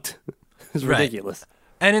them out. It's ridiculous.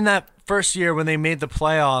 Right. And in that first year when they made the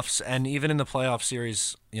playoffs and even in the playoff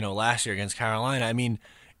series, last year against Carolina, I mean,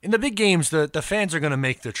 in the big games, the fans are going to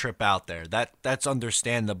make the trip out there. That's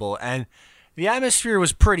understandable. And the atmosphere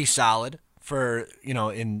was pretty solid for,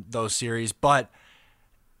 in those series, but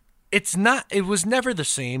it was never the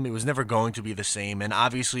same. It was never going to be the same. And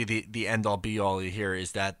obviously the end all be all here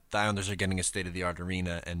is that the Islanders are getting a state-of-the-art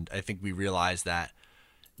arena. And I think we realize that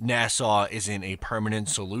Nassau isn't a permanent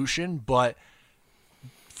solution, but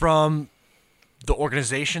from the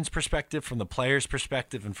organization's perspective, from the players'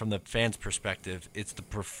 perspective, and from the fans' perspective, it's the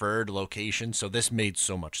preferred location. So this made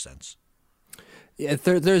so much sense.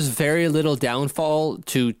 There's very little downfall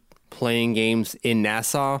to playing games in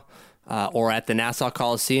Nassau or at the Nassau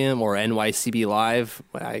Coliseum or NYCB Live.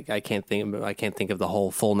 I can't think of the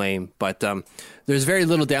whole full name, but there's very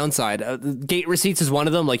little downside. Gate receipts is one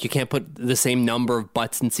of them. Like, you can't put the same number of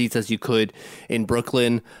butts and seats as you could in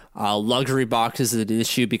Brooklyn. Luxury boxes is an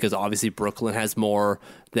issue because obviously Brooklyn has more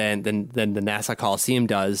than the Nassau Coliseum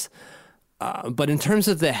does. But in terms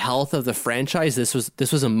of the health of the franchise, this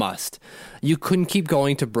was a must. You couldn't keep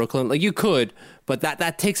going to Brooklyn. Like, you could, but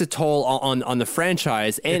that takes a toll on the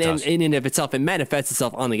franchise. And in and of itself, it manifests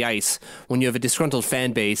itself on the ice. When you have a disgruntled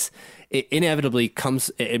fan base, it inevitably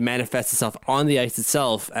manifests itself on the ice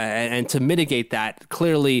itself. And to mitigate that,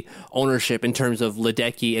 clearly ownership in terms of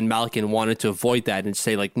Ledecky and Malkin wanted to avoid that and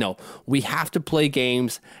say, like, no, we have to play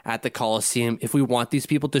games at the Coliseum if we want these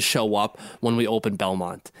people to show up when we open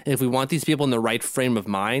Belmont. And if we want these people in the right frame of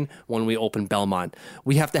mind when we open Belmont,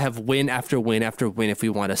 we have to have win after win after win if we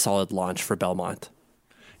want a solid launch for Belmont.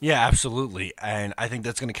 Yeah, absolutely. And I think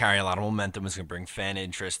that's going to carry a lot of momentum. It's going to bring fan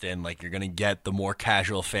interest in. Like, you're going to get the more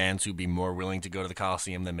casual fans who'd be more willing to go to the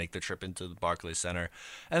Coliseum than make the trip into the Barclays Center.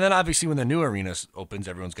 And then obviously when the new arena opens,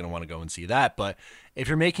 everyone's going to want to go and see that. But if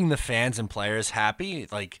you're making the fans and players happy,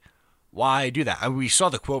 like, why do that? We saw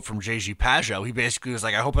the quote from JG Pageau. He basically was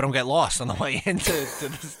like, I hope I don't get lost on the way into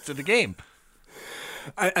to the game.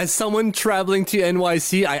 As someone traveling to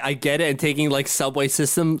NYC, I get it, and taking like the subway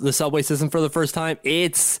system for the first time,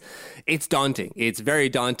 it's daunting. It's very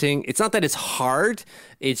daunting. It's not that it's hard.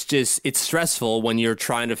 It's stressful when you're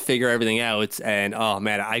trying to figure everything out. And oh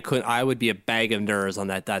man, I would be a bag of nerves on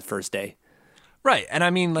that first day. Right, and I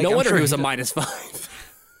mean, like, no wonder he was a -5.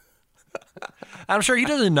 I'm sure he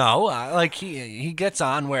doesn't know. Like, he gets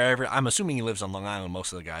on wherever. I'm assuming he lives on Long Island.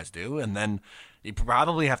 Most of the guys do, and then you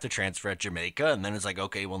probably have to transfer at Jamaica, and then it's like,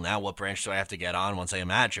 okay, well, now what branch do I have to get on once I am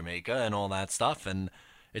at Jamaica and all that stuff? And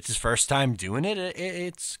it's his first time doing it.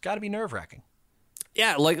 It's got to be nerve-wracking.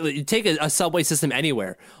 Yeah, like, you take a subway system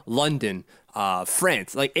anywhere, London,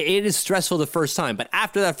 France. Like, it is stressful the first time, but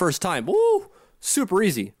after that first time, woo, super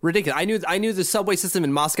easy, ridiculous. I knew the subway system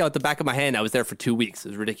in Moscow at the back of my hand. I was there for 2 weeks. It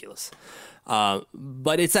was ridiculous.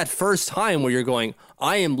 But it's that first time where you're going,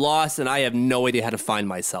 I am lost and I have no idea how to find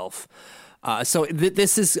myself. So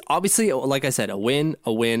this is obviously, like I said, a win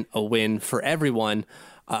for everyone.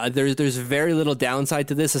 There's very little downside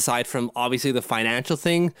to this aside from obviously the financial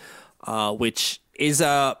thing, which is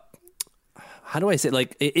how do I say,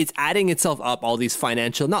 like, it's adding itself up, all these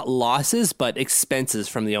financial, not losses, but expenses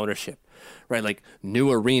from the ownership, right? Like new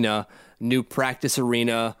arena, new practice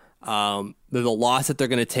arena, the loss that they're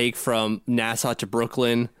going to take from Nassau to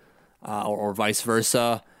Brooklyn, or vice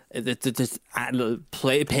versa.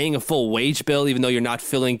 Paying a full wage bill, even though you're not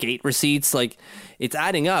filling gate receipts, like, it's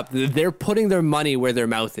adding up. They're putting their money where their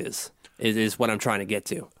mouth is what I'm trying to get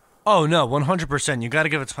to. Oh, no, 100%. You got to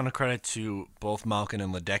give a ton of credit to both Malkin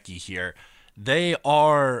and Ledecky here.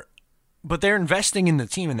 But they're investing in the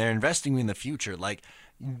team and they're investing in the future. Like,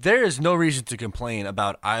 there is no reason to complain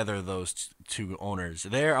about either of those two owners.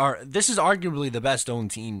 This is arguably the best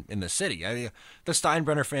owned team in the city. I mean, the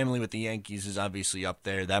Steinbrenner family with the Yankees is obviously up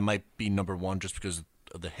there. That might be number one just because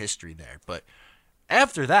of the history there. But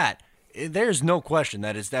after that, there's no question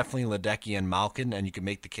that it's definitely Ledecky and Malkin, and you can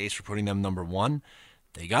make the case for putting them number one.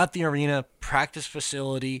 They got the arena, practice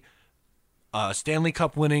facility, Stanley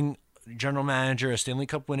Cup winning general manager, a Stanley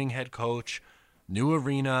Cup winning head coach, new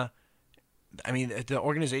arena. I mean, the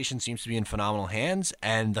organization seems to be in phenomenal hands,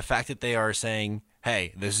 and the fact that they are saying,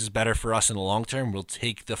 hey, this is better for us in the long term, we'll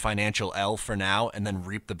take the financial L for now and then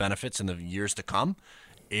reap the benefits in the years to come,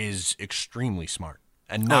 is extremely smart.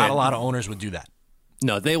 And not a lot of owners would do that.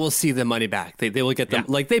 No, they will see the money back. They will get them.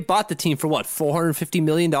 Yeah. Like, they bought the team for what, $450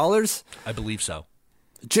 million? I believe so.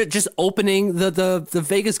 Just opening the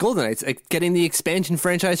Vegas Golden Knights, getting the expansion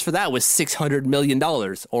franchise for that was $600 million,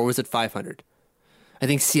 or was it 500? I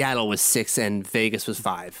think Seattle was 6 and Vegas was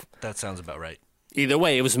 5. That sounds about right. Either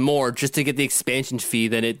way, it was more just to get the expansion fee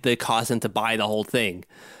than it cost them to buy the whole thing.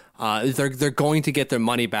 They're going to get their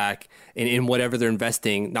money back in whatever they're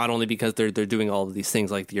investing, not only because they're doing all of these things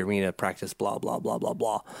like the arena practice, blah, blah, blah, blah,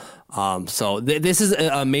 blah. So this is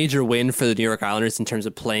a major win for the New York Islanders in terms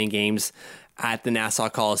of playing games at the Nassau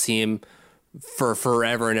Coliseum for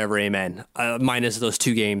forever and ever, amen. Minus those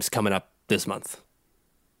 2 games coming up this month.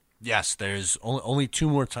 Yes, there's only 2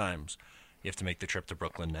 more times you have to make the trip to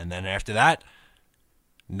Brooklyn. And then after that,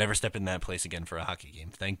 never step in that place again for a hockey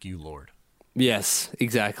game. Thank you, Lord. Yes,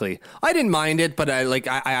 exactly. I didn't mind it, but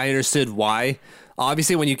I understood why.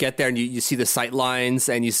 Obviously, when you get there and you see the sight lines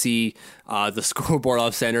and you see the scoreboard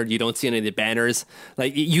off center, you don't see any of the banners.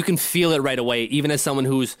 Like you can feel it right away. Even as someone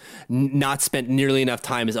who's not spent nearly enough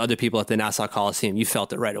time as other people at the Nassau Coliseum, you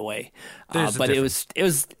felt it right away. But it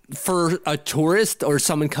was for a tourist or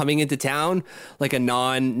someone coming into town, like a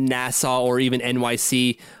non-Nassau or even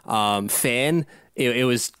NYC fan. It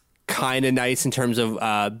was kind of nice in terms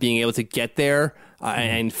of being able to get there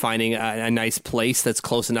and finding a nice place that's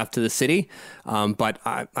close enough to the city. But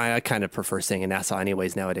I kind of prefer staying in Nassau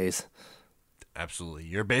anyways nowadays. Absolutely.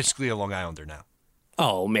 You're basically a Long Islander now.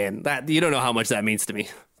 Oh, man, that you don't know how much that means to me.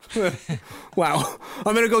 Wow.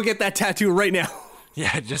 I'm going to go get that tattoo right now.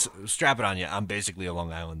 Yeah, just strap it on you. I'm basically a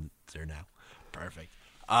Long Islander now. Perfect.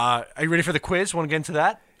 Are you ready for the quiz? Want to get into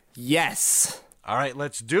that? Yes. All right,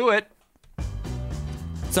 let's do it.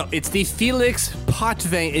 So it's the Felix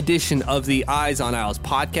Potvin edition of the Eyes on Isles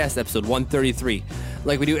podcast, episode 133.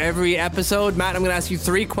 Like we do every episode, Matt, I'm going to ask you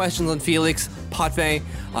 3 questions on Felix Potvin.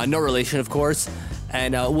 No relation, of course.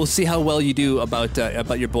 And we'll see how well you do about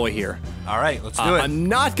your boy here. All right, let's do it. I'm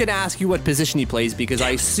not going to ask you what position he plays because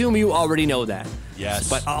I assume you already know that. Yes.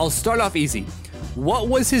 But I'll start off easy. What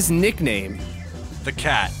was his nickname? The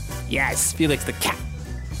Cat. Yes, Felix the Cat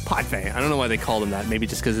Potvin. I don't know why they called him that. Maybe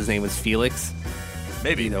just because his name was Felix.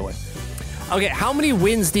 Maybe. Either way. Okay, how many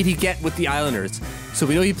wins did he get with the Islanders? So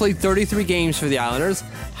we know he played 33 games for the Islanders.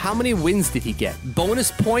 How many wins did he get?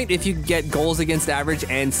 Bonus point if you get goals against average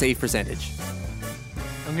and save percentage.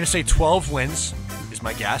 I'm going to say 12 wins is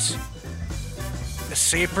my guess. The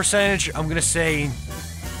save percentage, I'm going to say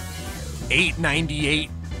 898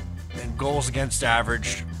 and goals against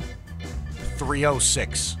average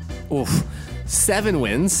 306. Oof. 7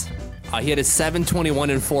 wins. He had a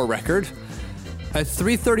 7-21-4 record. A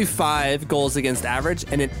 335 goals against average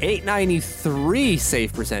and an 893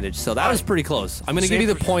 save percentage. So that was pretty close. I'm going to give you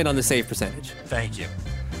the point on the save percentage. Thank you.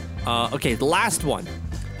 Okay, the last one.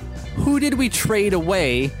 Who did we trade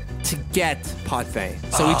away to get Potvin?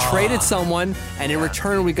 So we traded someone, and in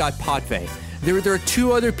return we got Potvin. There are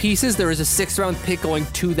 2 other pieces. There was a 6th-round pick going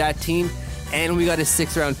to that team, and we got a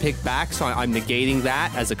 6th-round pick back, so I'm negating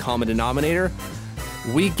that as a common denominator.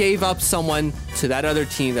 We gave up someone to that other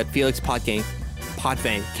team that Felix Potvin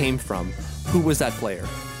came from. Who was that player?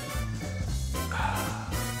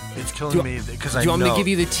 It's killing me because I know. Do you want me to give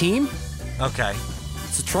you the team? Okay.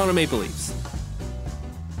 It's the Toronto Maple Leafs.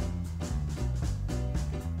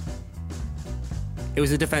 It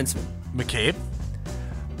was a defenseman. McCabe?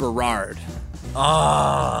 Berard.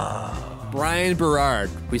 Ah. Brian Berard.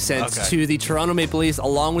 We sent to the Toronto Maple Leafs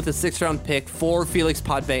along with a 6th-round pick for Felix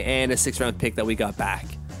Potvin and a 6th-round pick that we got back.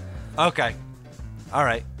 Okay. All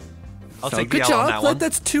right. I'll take the good L on job. that one.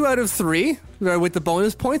 That's 2 out of 3 with the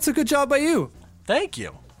bonus points. So good job by you. Thank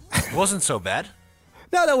you. It wasn't so bad.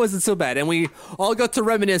 No, that wasn't so bad. And we all got to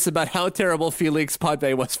reminisce about how terrible Felix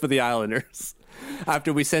Potvin was for the Islanders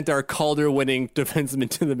after we sent our Calder-winning defenseman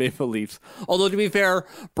to the Maple Leafs. Although, to be fair,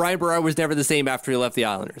 Brian Berard was never the same after he left the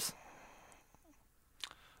Islanders.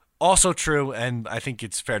 Also true, and I think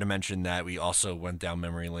it's fair to mention that we also went down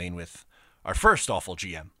memory lane with our first awful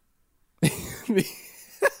GM.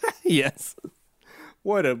 Yes.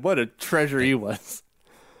 What a treasure he was.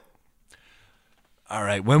 All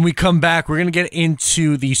right, when we come back, we're going to get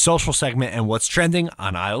into the social segment and what's trending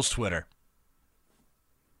on Isles Twitter.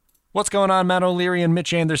 What's going on? Matt O'Leary and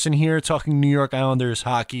Mitch Anderson here talking New York Islanders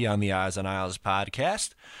hockey on the Eyes on Isles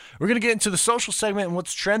podcast. We're going to get into the social segment and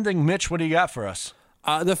what's trending. Mitch, what do you got for us?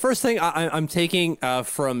 The first thing I'm taking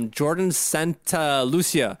from Jordan Santa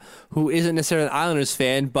Lucia, who isn't necessarily an Islanders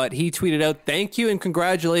fan, but he tweeted out, "Thank you and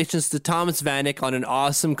congratulations to Thomas Vanek on an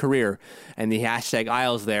awesome career," and the hashtag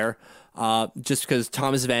Isles there, just because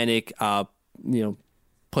Thomas Vanek,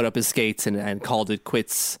 put up his skates and called it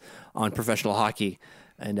quits on professional hockey,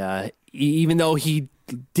 and even though he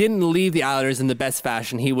didn't leave the Islanders in the best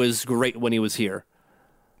fashion, he was great when he was here.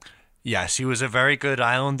 Yes, he was a very good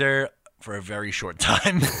Islander for a very short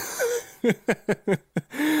time.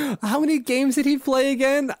 How many games did he play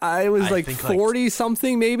again? I was like 40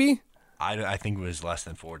 something, maybe. I think it was less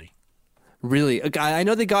than 40. Really? I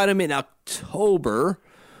know they got him in October,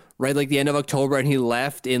 right? Like the end of October, and he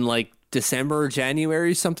left in like December or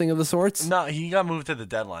January, something of the sorts. No, he got moved to the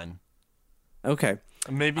deadline. Okay.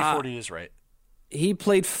 Maybe 40 is right. He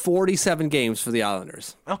played 47 games for the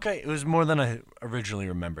Islanders. Okay, it was more than I originally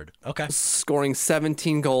remembered. Okay. Scoring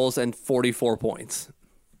 17 goals and 44 points.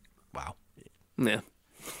 Wow. Yeah.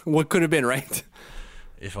 What could have been, right?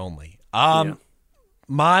 If only. Yeah.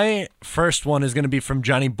 My first one is going to be from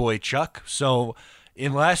Johnny Boychuk. So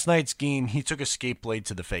In last night's game, he took a skate blade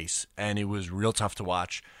to the face, and it was real tough to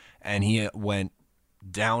watch. And he went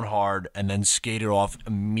down hard and then skated off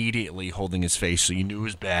immediately holding his face, so you knew it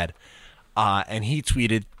was bad. And he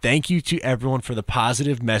tweeted, "Thank you to everyone for the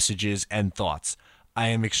positive messages and thoughts. I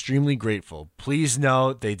am extremely grateful. Please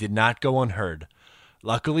know they did not go unheard.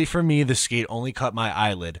 Luckily for me, the skate only cut my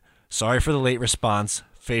eyelid. Sorry for the late response.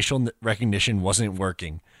 Facial recognition wasn't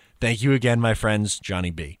working. Thank you again, my friends, Johnny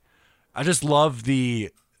B." I just love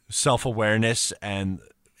the self-awareness and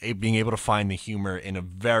being able to find the humor in a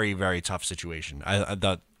very, very tough situation. I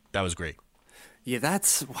thought that was great. Yeah,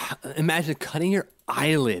 imagine cutting your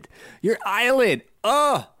eyelid. Your eyelid.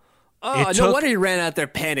 No wonder he ran out there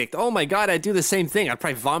panicked. Oh my God, I'd do the same thing. I'd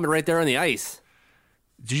probably vomit right there on the ice.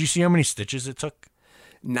 Did you see how many stitches it took?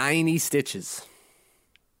 90 stitches.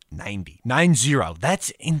 90. That's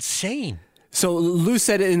insane. So Lou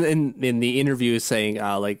said in the interview saying,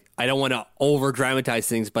 I don't want to over dramatize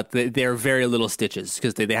things, but they're very little stitches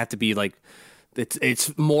because they have to be like,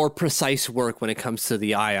 it's more precise work when it comes to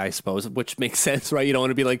the eye, I suppose, which makes sense, right? You don't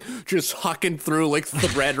want to be like just hucking through like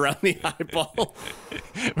thread around the eyeball.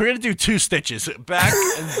 We're going to do 2 stitches, back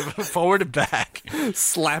and forward and back.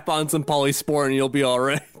 Slap on some polysporin and you'll be all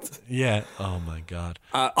right. Yeah. Oh, my God.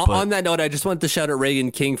 On that note, I just wanted to shout out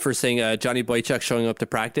Reagan King for saying Johnny Boychuk showing up to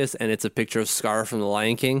practice, and it's a picture of Scar from The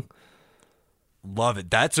Lion King. Love it.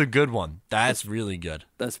 That's a good one. That's really good.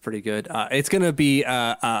 That's pretty good. It's going to be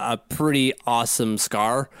a pretty awesome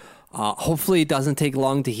scar. Hopefully it doesn't take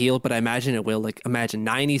long to heal, but I imagine it will. Like, imagine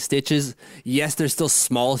 90 stitches. Yes, there's still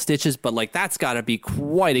small stitches, but like that's got to be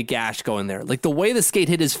quite a gash going there. Like the way the skate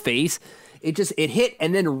hit his face, it hit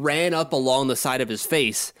and then ran up along the side of his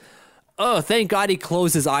face. Oh, thank God he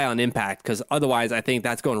closed his eye on impact, because otherwise I think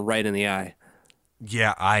that's going right in the eye.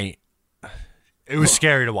 Yeah, it was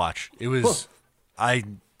scary to watch. It was... I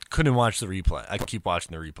couldn't watch the replay. I keep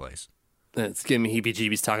watching the replays. It's giving me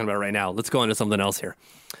heebie-jeebies talking about it right now. Let's go on to something else here.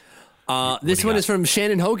 This one is from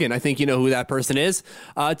Shannon Hogan. I think you know who that person is.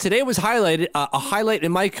 Today was a highlight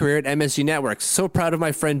in my career at MSG Networks. So proud of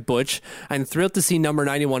my friend Butch. I'm thrilled to see number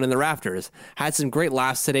 91 in the rafters. Had some great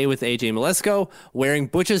laughs today with AJ Malesko wearing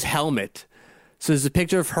Butch's helmet. So there's a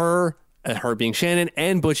picture of her being Shannon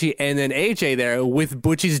and Butchie, and then AJ there with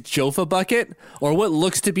Butchie's Jofa bucket, or what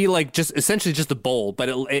looks to be like just essentially just a bowl, but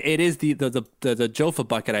it is the Jofa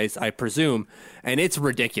bucket, I presume, and it's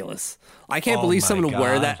ridiculous. I can't believe someone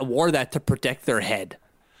wore that to protect their head.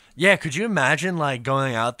 Yeah, could you imagine like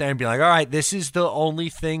going out there and be like, all right, this is the only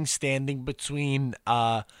thing standing between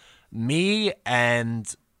me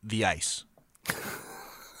and the ice.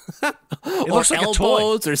 It looks like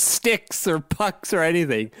elbows or sticks or pucks or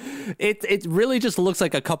anything. It really just looks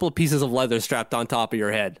like a couple of pieces of leather strapped on top of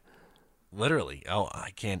your head. Literally. Oh,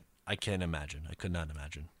 I can't imagine. I could not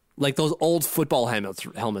imagine. Like those old football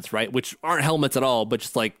helmets, right? Which aren't helmets at all, but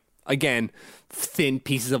just like, again, thin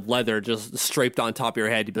pieces of leather just straped on top of your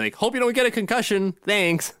head. You'd be like, hope you don't get a concussion.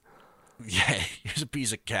 Thanks. Yeah, here's a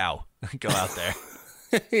piece of cow. Go out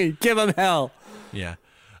there. Give him hell. Yeah.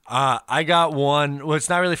 I got one. Well, it's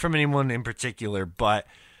not really from anyone in particular, but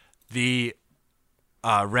the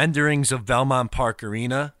renderings of Belmont Park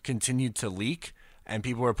Arena continued to leak, and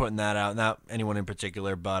people were putting that out. Not anyone in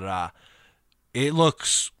particular, but it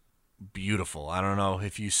looks beautiful. I don't know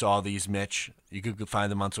if you saw these, Mitch. You could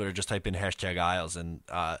find them on Twitter. Just type in #Isles, and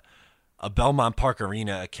a Belmont Park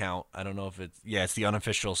Arena account. I don't know if it's the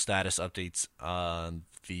unofficial status updates on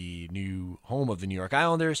the new home of the New York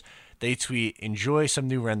Islanders. They tweet, "Enjoy some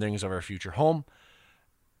new renderings of our future home."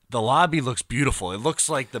 The lobby looks beautiful. It looks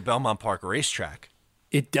like the Belmont Park racetrack.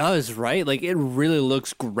 It does, right? Like it really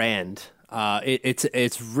looks grand.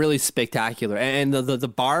 It's really spectacular, and the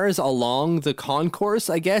bars along the concourse,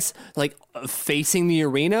 I guess, like facing the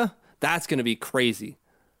arena, that's going to be crazy.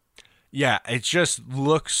 Yeah, it just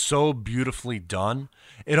looks so beautifully done.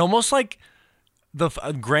 It almost like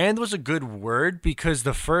grand was a good word, because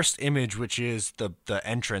the first image, which is the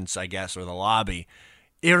entrance, I guess, or the lobby,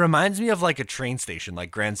 it reminds me of like a train station,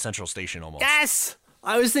 like Grand Central Station almost. Yes!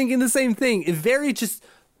 I was thinking the same thing. It very just,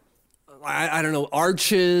 I don't know,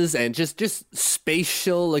 arches and just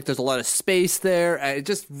spatial, like there's a lot of space there. It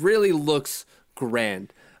just really looks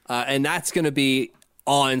grand. And that's going to be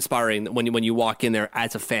awe-inspiring when you walk in there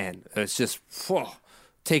as a fan. It's just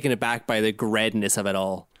taken aback by the grandness of it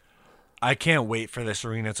all. I can't wait for this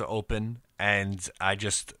arena to open, and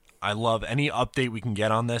I love any update we can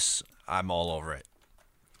get on this. I'm all over it.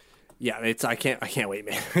 Yeah, I can't wait,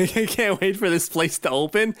 man. I can't wait for this place to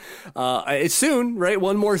open. It's soon, right?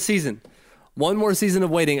 One more season of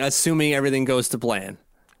waiting, assuming everything goes to plan.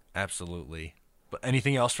 Absolutely. But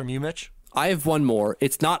anything else from you, Mitch? I have one more.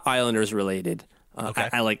 It's not Islanders related, Okay.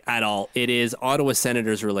 I like at all. It is Ottawa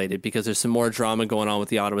Senators related because there's some more drama going on with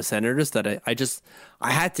the Ottawa Senators that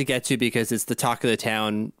I had to get to because it's the talk of the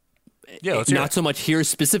town. Yeah, let's hear not it. so much here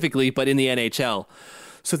specifically, but in the NHL.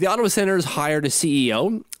 So the Ottawa Senators hired a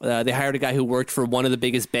CEO. They hired a guy who worked for one of the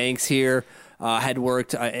biggest banks here, had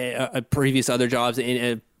worked previous other jobs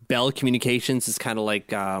in Bell Communications. Is kind of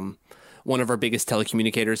like one of our biggest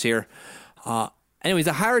telecommunicators here. Anyways,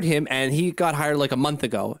 I hired him, and he got hired like a month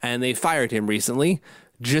ago, and they fired him recently.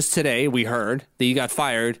 Just today, we heard that he got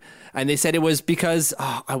fired, and they said it was because,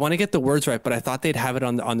 I want to get the words right, but I thought they'd have it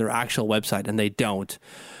on their actual website, and they don't.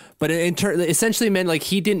 But it essentially meant like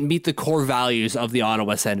he didn't meet the core values of the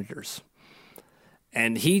Ottawa Senators.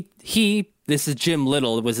 And this is Jim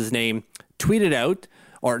Little was his name, tweeted out,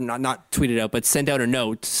 or not tweeted out, but sent out a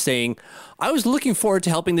note saying, I was looking forward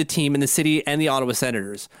to helping the team in the city and the Ottawa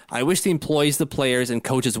Senators. I wish the employees, the players, and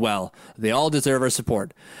coaches well. They all deserve our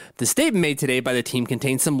support. The statement made today by the team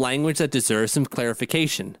contains some language that deserves some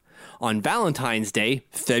clarification. On Valentine's Day,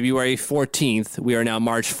 February 14th, we are now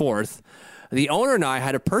March 4th, the owner and I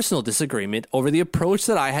had a personal disagreement over the approach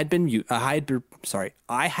that I had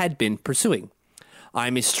been pursuing.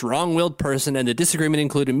 I'm a strong-willed person, and the disagreement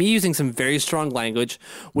included me using some very strong language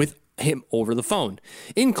with him over the phone,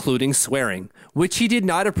 including swearing, which he did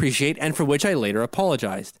not appreciate and for which I later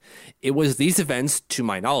apologized. It was these events, to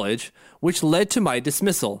my knowledge, which led to my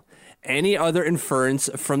dismissal. Any other inference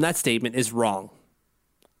from that statement is wrong.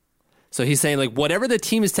 So he's saying, like, whatever the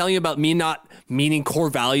team is telling you about me not meaning core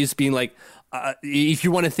values, being like, if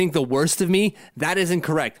you want to think the worst of me, that isn't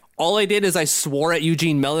correct. All I did is I swore at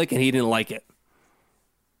Eugene Melnyk, and he didn't like it.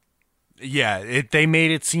 Yeah, they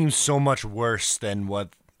made it seem so much worse than what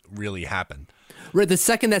really happened. Right, the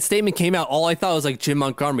second that statement came out, all I thought was like Jim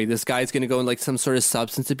Montgomery. This guy's going to go in like some sort of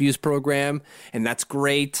substance abuse program, and that's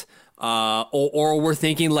great. Or we're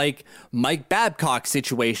thinking like Mike Babcock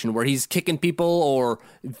situation where he's kicking people or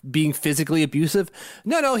being physically abusive.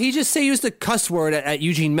 No, he just used a cuss word at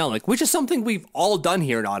Eugene Melnyk, which is something we've all done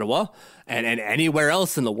here in Ottawa and anywhere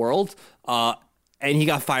else in the world. And he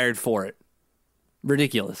got fired for it.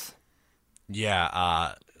 Ridiculous.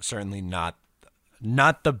 Yeah, certainly not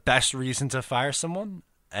the best reason to fire someone,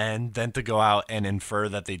 and then to go out and infer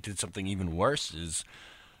that they did something even worse is,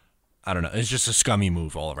 I don't know, it's just a scummy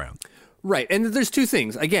move all around. Right, and there's two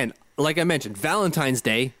things. Again, like I mentioned, Valentine's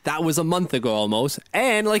Day, that was a month ago almost,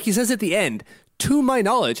 and like he says at the end, to my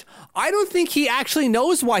knowledge, I don't think he actually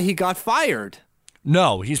knows why he got fired.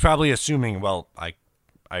 No, he's probably assuming, well,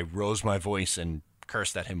 I rose my voice and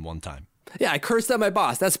cursed at him one time. Yeah, I cursed at my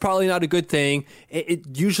boss. That's probably not a good thing.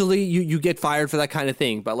 It usually you get fired for that kind of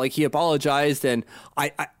thing. But like he apologized, and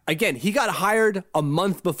I again, he got hired a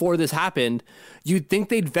month before this happened. You'd think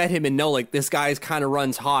they'd vet him and know like this guy's kind of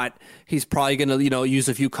runs hot. He's probably gonna use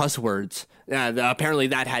a few cuss words. Apparently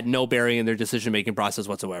that had no bearing in their decision making process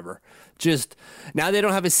whatsoever. Just now they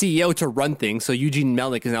don't have a CEO to run things, so Eugene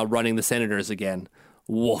Melnyk is now running the Senators again.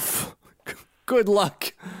 Woof. Good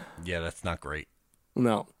luck. Yeah, that's not great.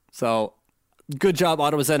 No. So. Good job,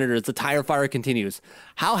 Ottawa Senators. The tire fire continues.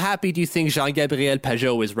 How happy do you think Jean-Gabriel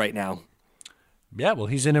Pageau is right now? Yeah, well,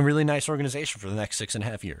 he's in a really nice organization for the next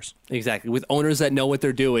 6.5 years. Exactly. With owners that know what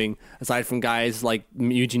they're doing, aside from guys like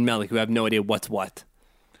Eugene Melnyk who have no idea what's what.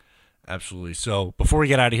 Absolutely. So before we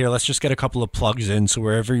get out of here, let's just get a couple of plugs in. So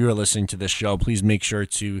wherever you are listening to this show, please make sure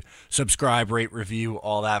to subscribe, rate, review,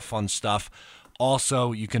 all that fun stuff.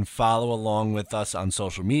 Also, you can follow along with us on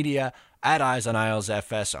social media at Eyes on Isles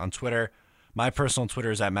FS on Twitter. My personal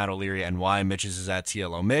Twitter is at Matt O'Leary NY. Mitch's is at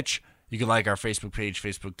TLO Mitch. You can like our Facebook page,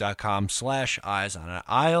 facebook.com/Eyes on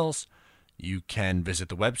Isles. You can visit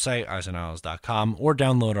the website, eyesonisles.com, or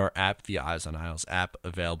download our app, the Eyes on Isles app,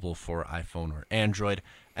 available for iPhone or Android.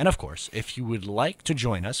 And of course, if you would like to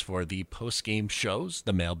join us for the post-game shows,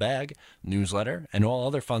 the mailbag, newsletter, and all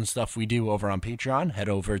other fun stuff we do over on Patreon, head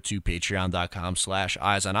over to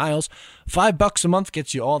patreon.com/Eyes on Isles. $5 a month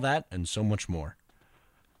gets you all that and so much more.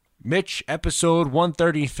 Mitch, episode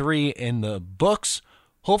 133 in the books.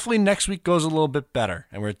 Hopefully next week goes a little bit better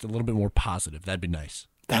and we're a little bit more positive. That'd be nice.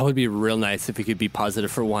 That would be real nice if we could be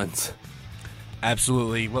positive for once.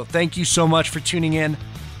 Absolutely. Well, thank you so much for tuning in.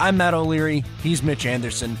 I'm Matt O'Leary. He's Mitch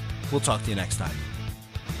Anderson. We'll talk to you next time.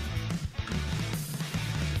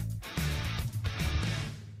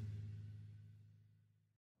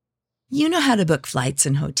 You know how to book flights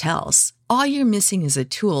and hotels. All you're missing is a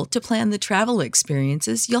tool to plan the travel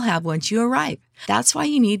experiences you'll have once you arrive. That's why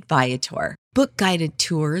you need Viator. Book guided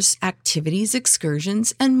tours, activities,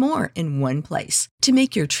 excursions, and more in one place to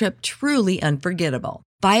make your trip truly unforgettable.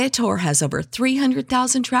 Viator has over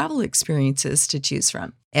 300,000 travel experiences to choose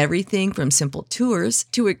from. Everything from simple tours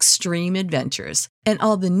to extreme adventures and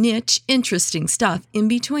all the niche, interesting stuff in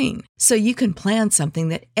between. So you can plan something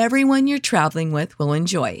that everyone you're traveling with will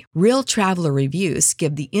enjoy. Real traveler reviews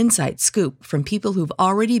give the inside scoop from people who've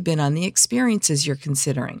already been on the experiences you're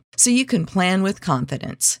considering. So you can plan with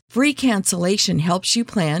confidence. Free cancellation helps you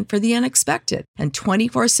plan for the unexpected. And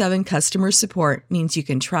 24/7 customer support means you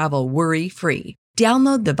can travel worry-free.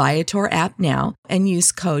 Download the Viator app now and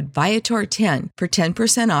use code Viator10 for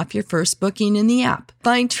 10% off your first booking in the app.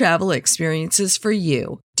 Find travel experiences for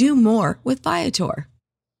you. Do more with Viator.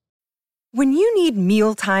 When you need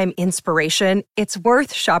mealtime inspiration, it's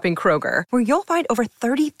worth shopping Kroger, where you'll find over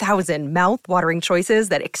 30,000 mouth-watering choices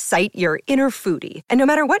that excite your inner foodie. And no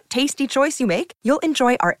matter what tasty choice you make, you'll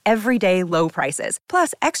enjoy our everyday low prices,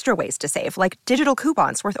 plus extra ways to save, like digital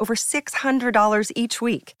coupons worth over $600 each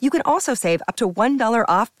week. You can also save up to $1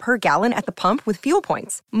 off per gallon at the pump with fuel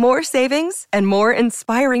points. More savings and more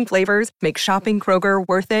inspiring flavors make shopping Kroger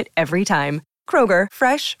worth it every time. Kroger,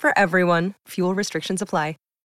 fresh for everyone. Fuel restrictions apply.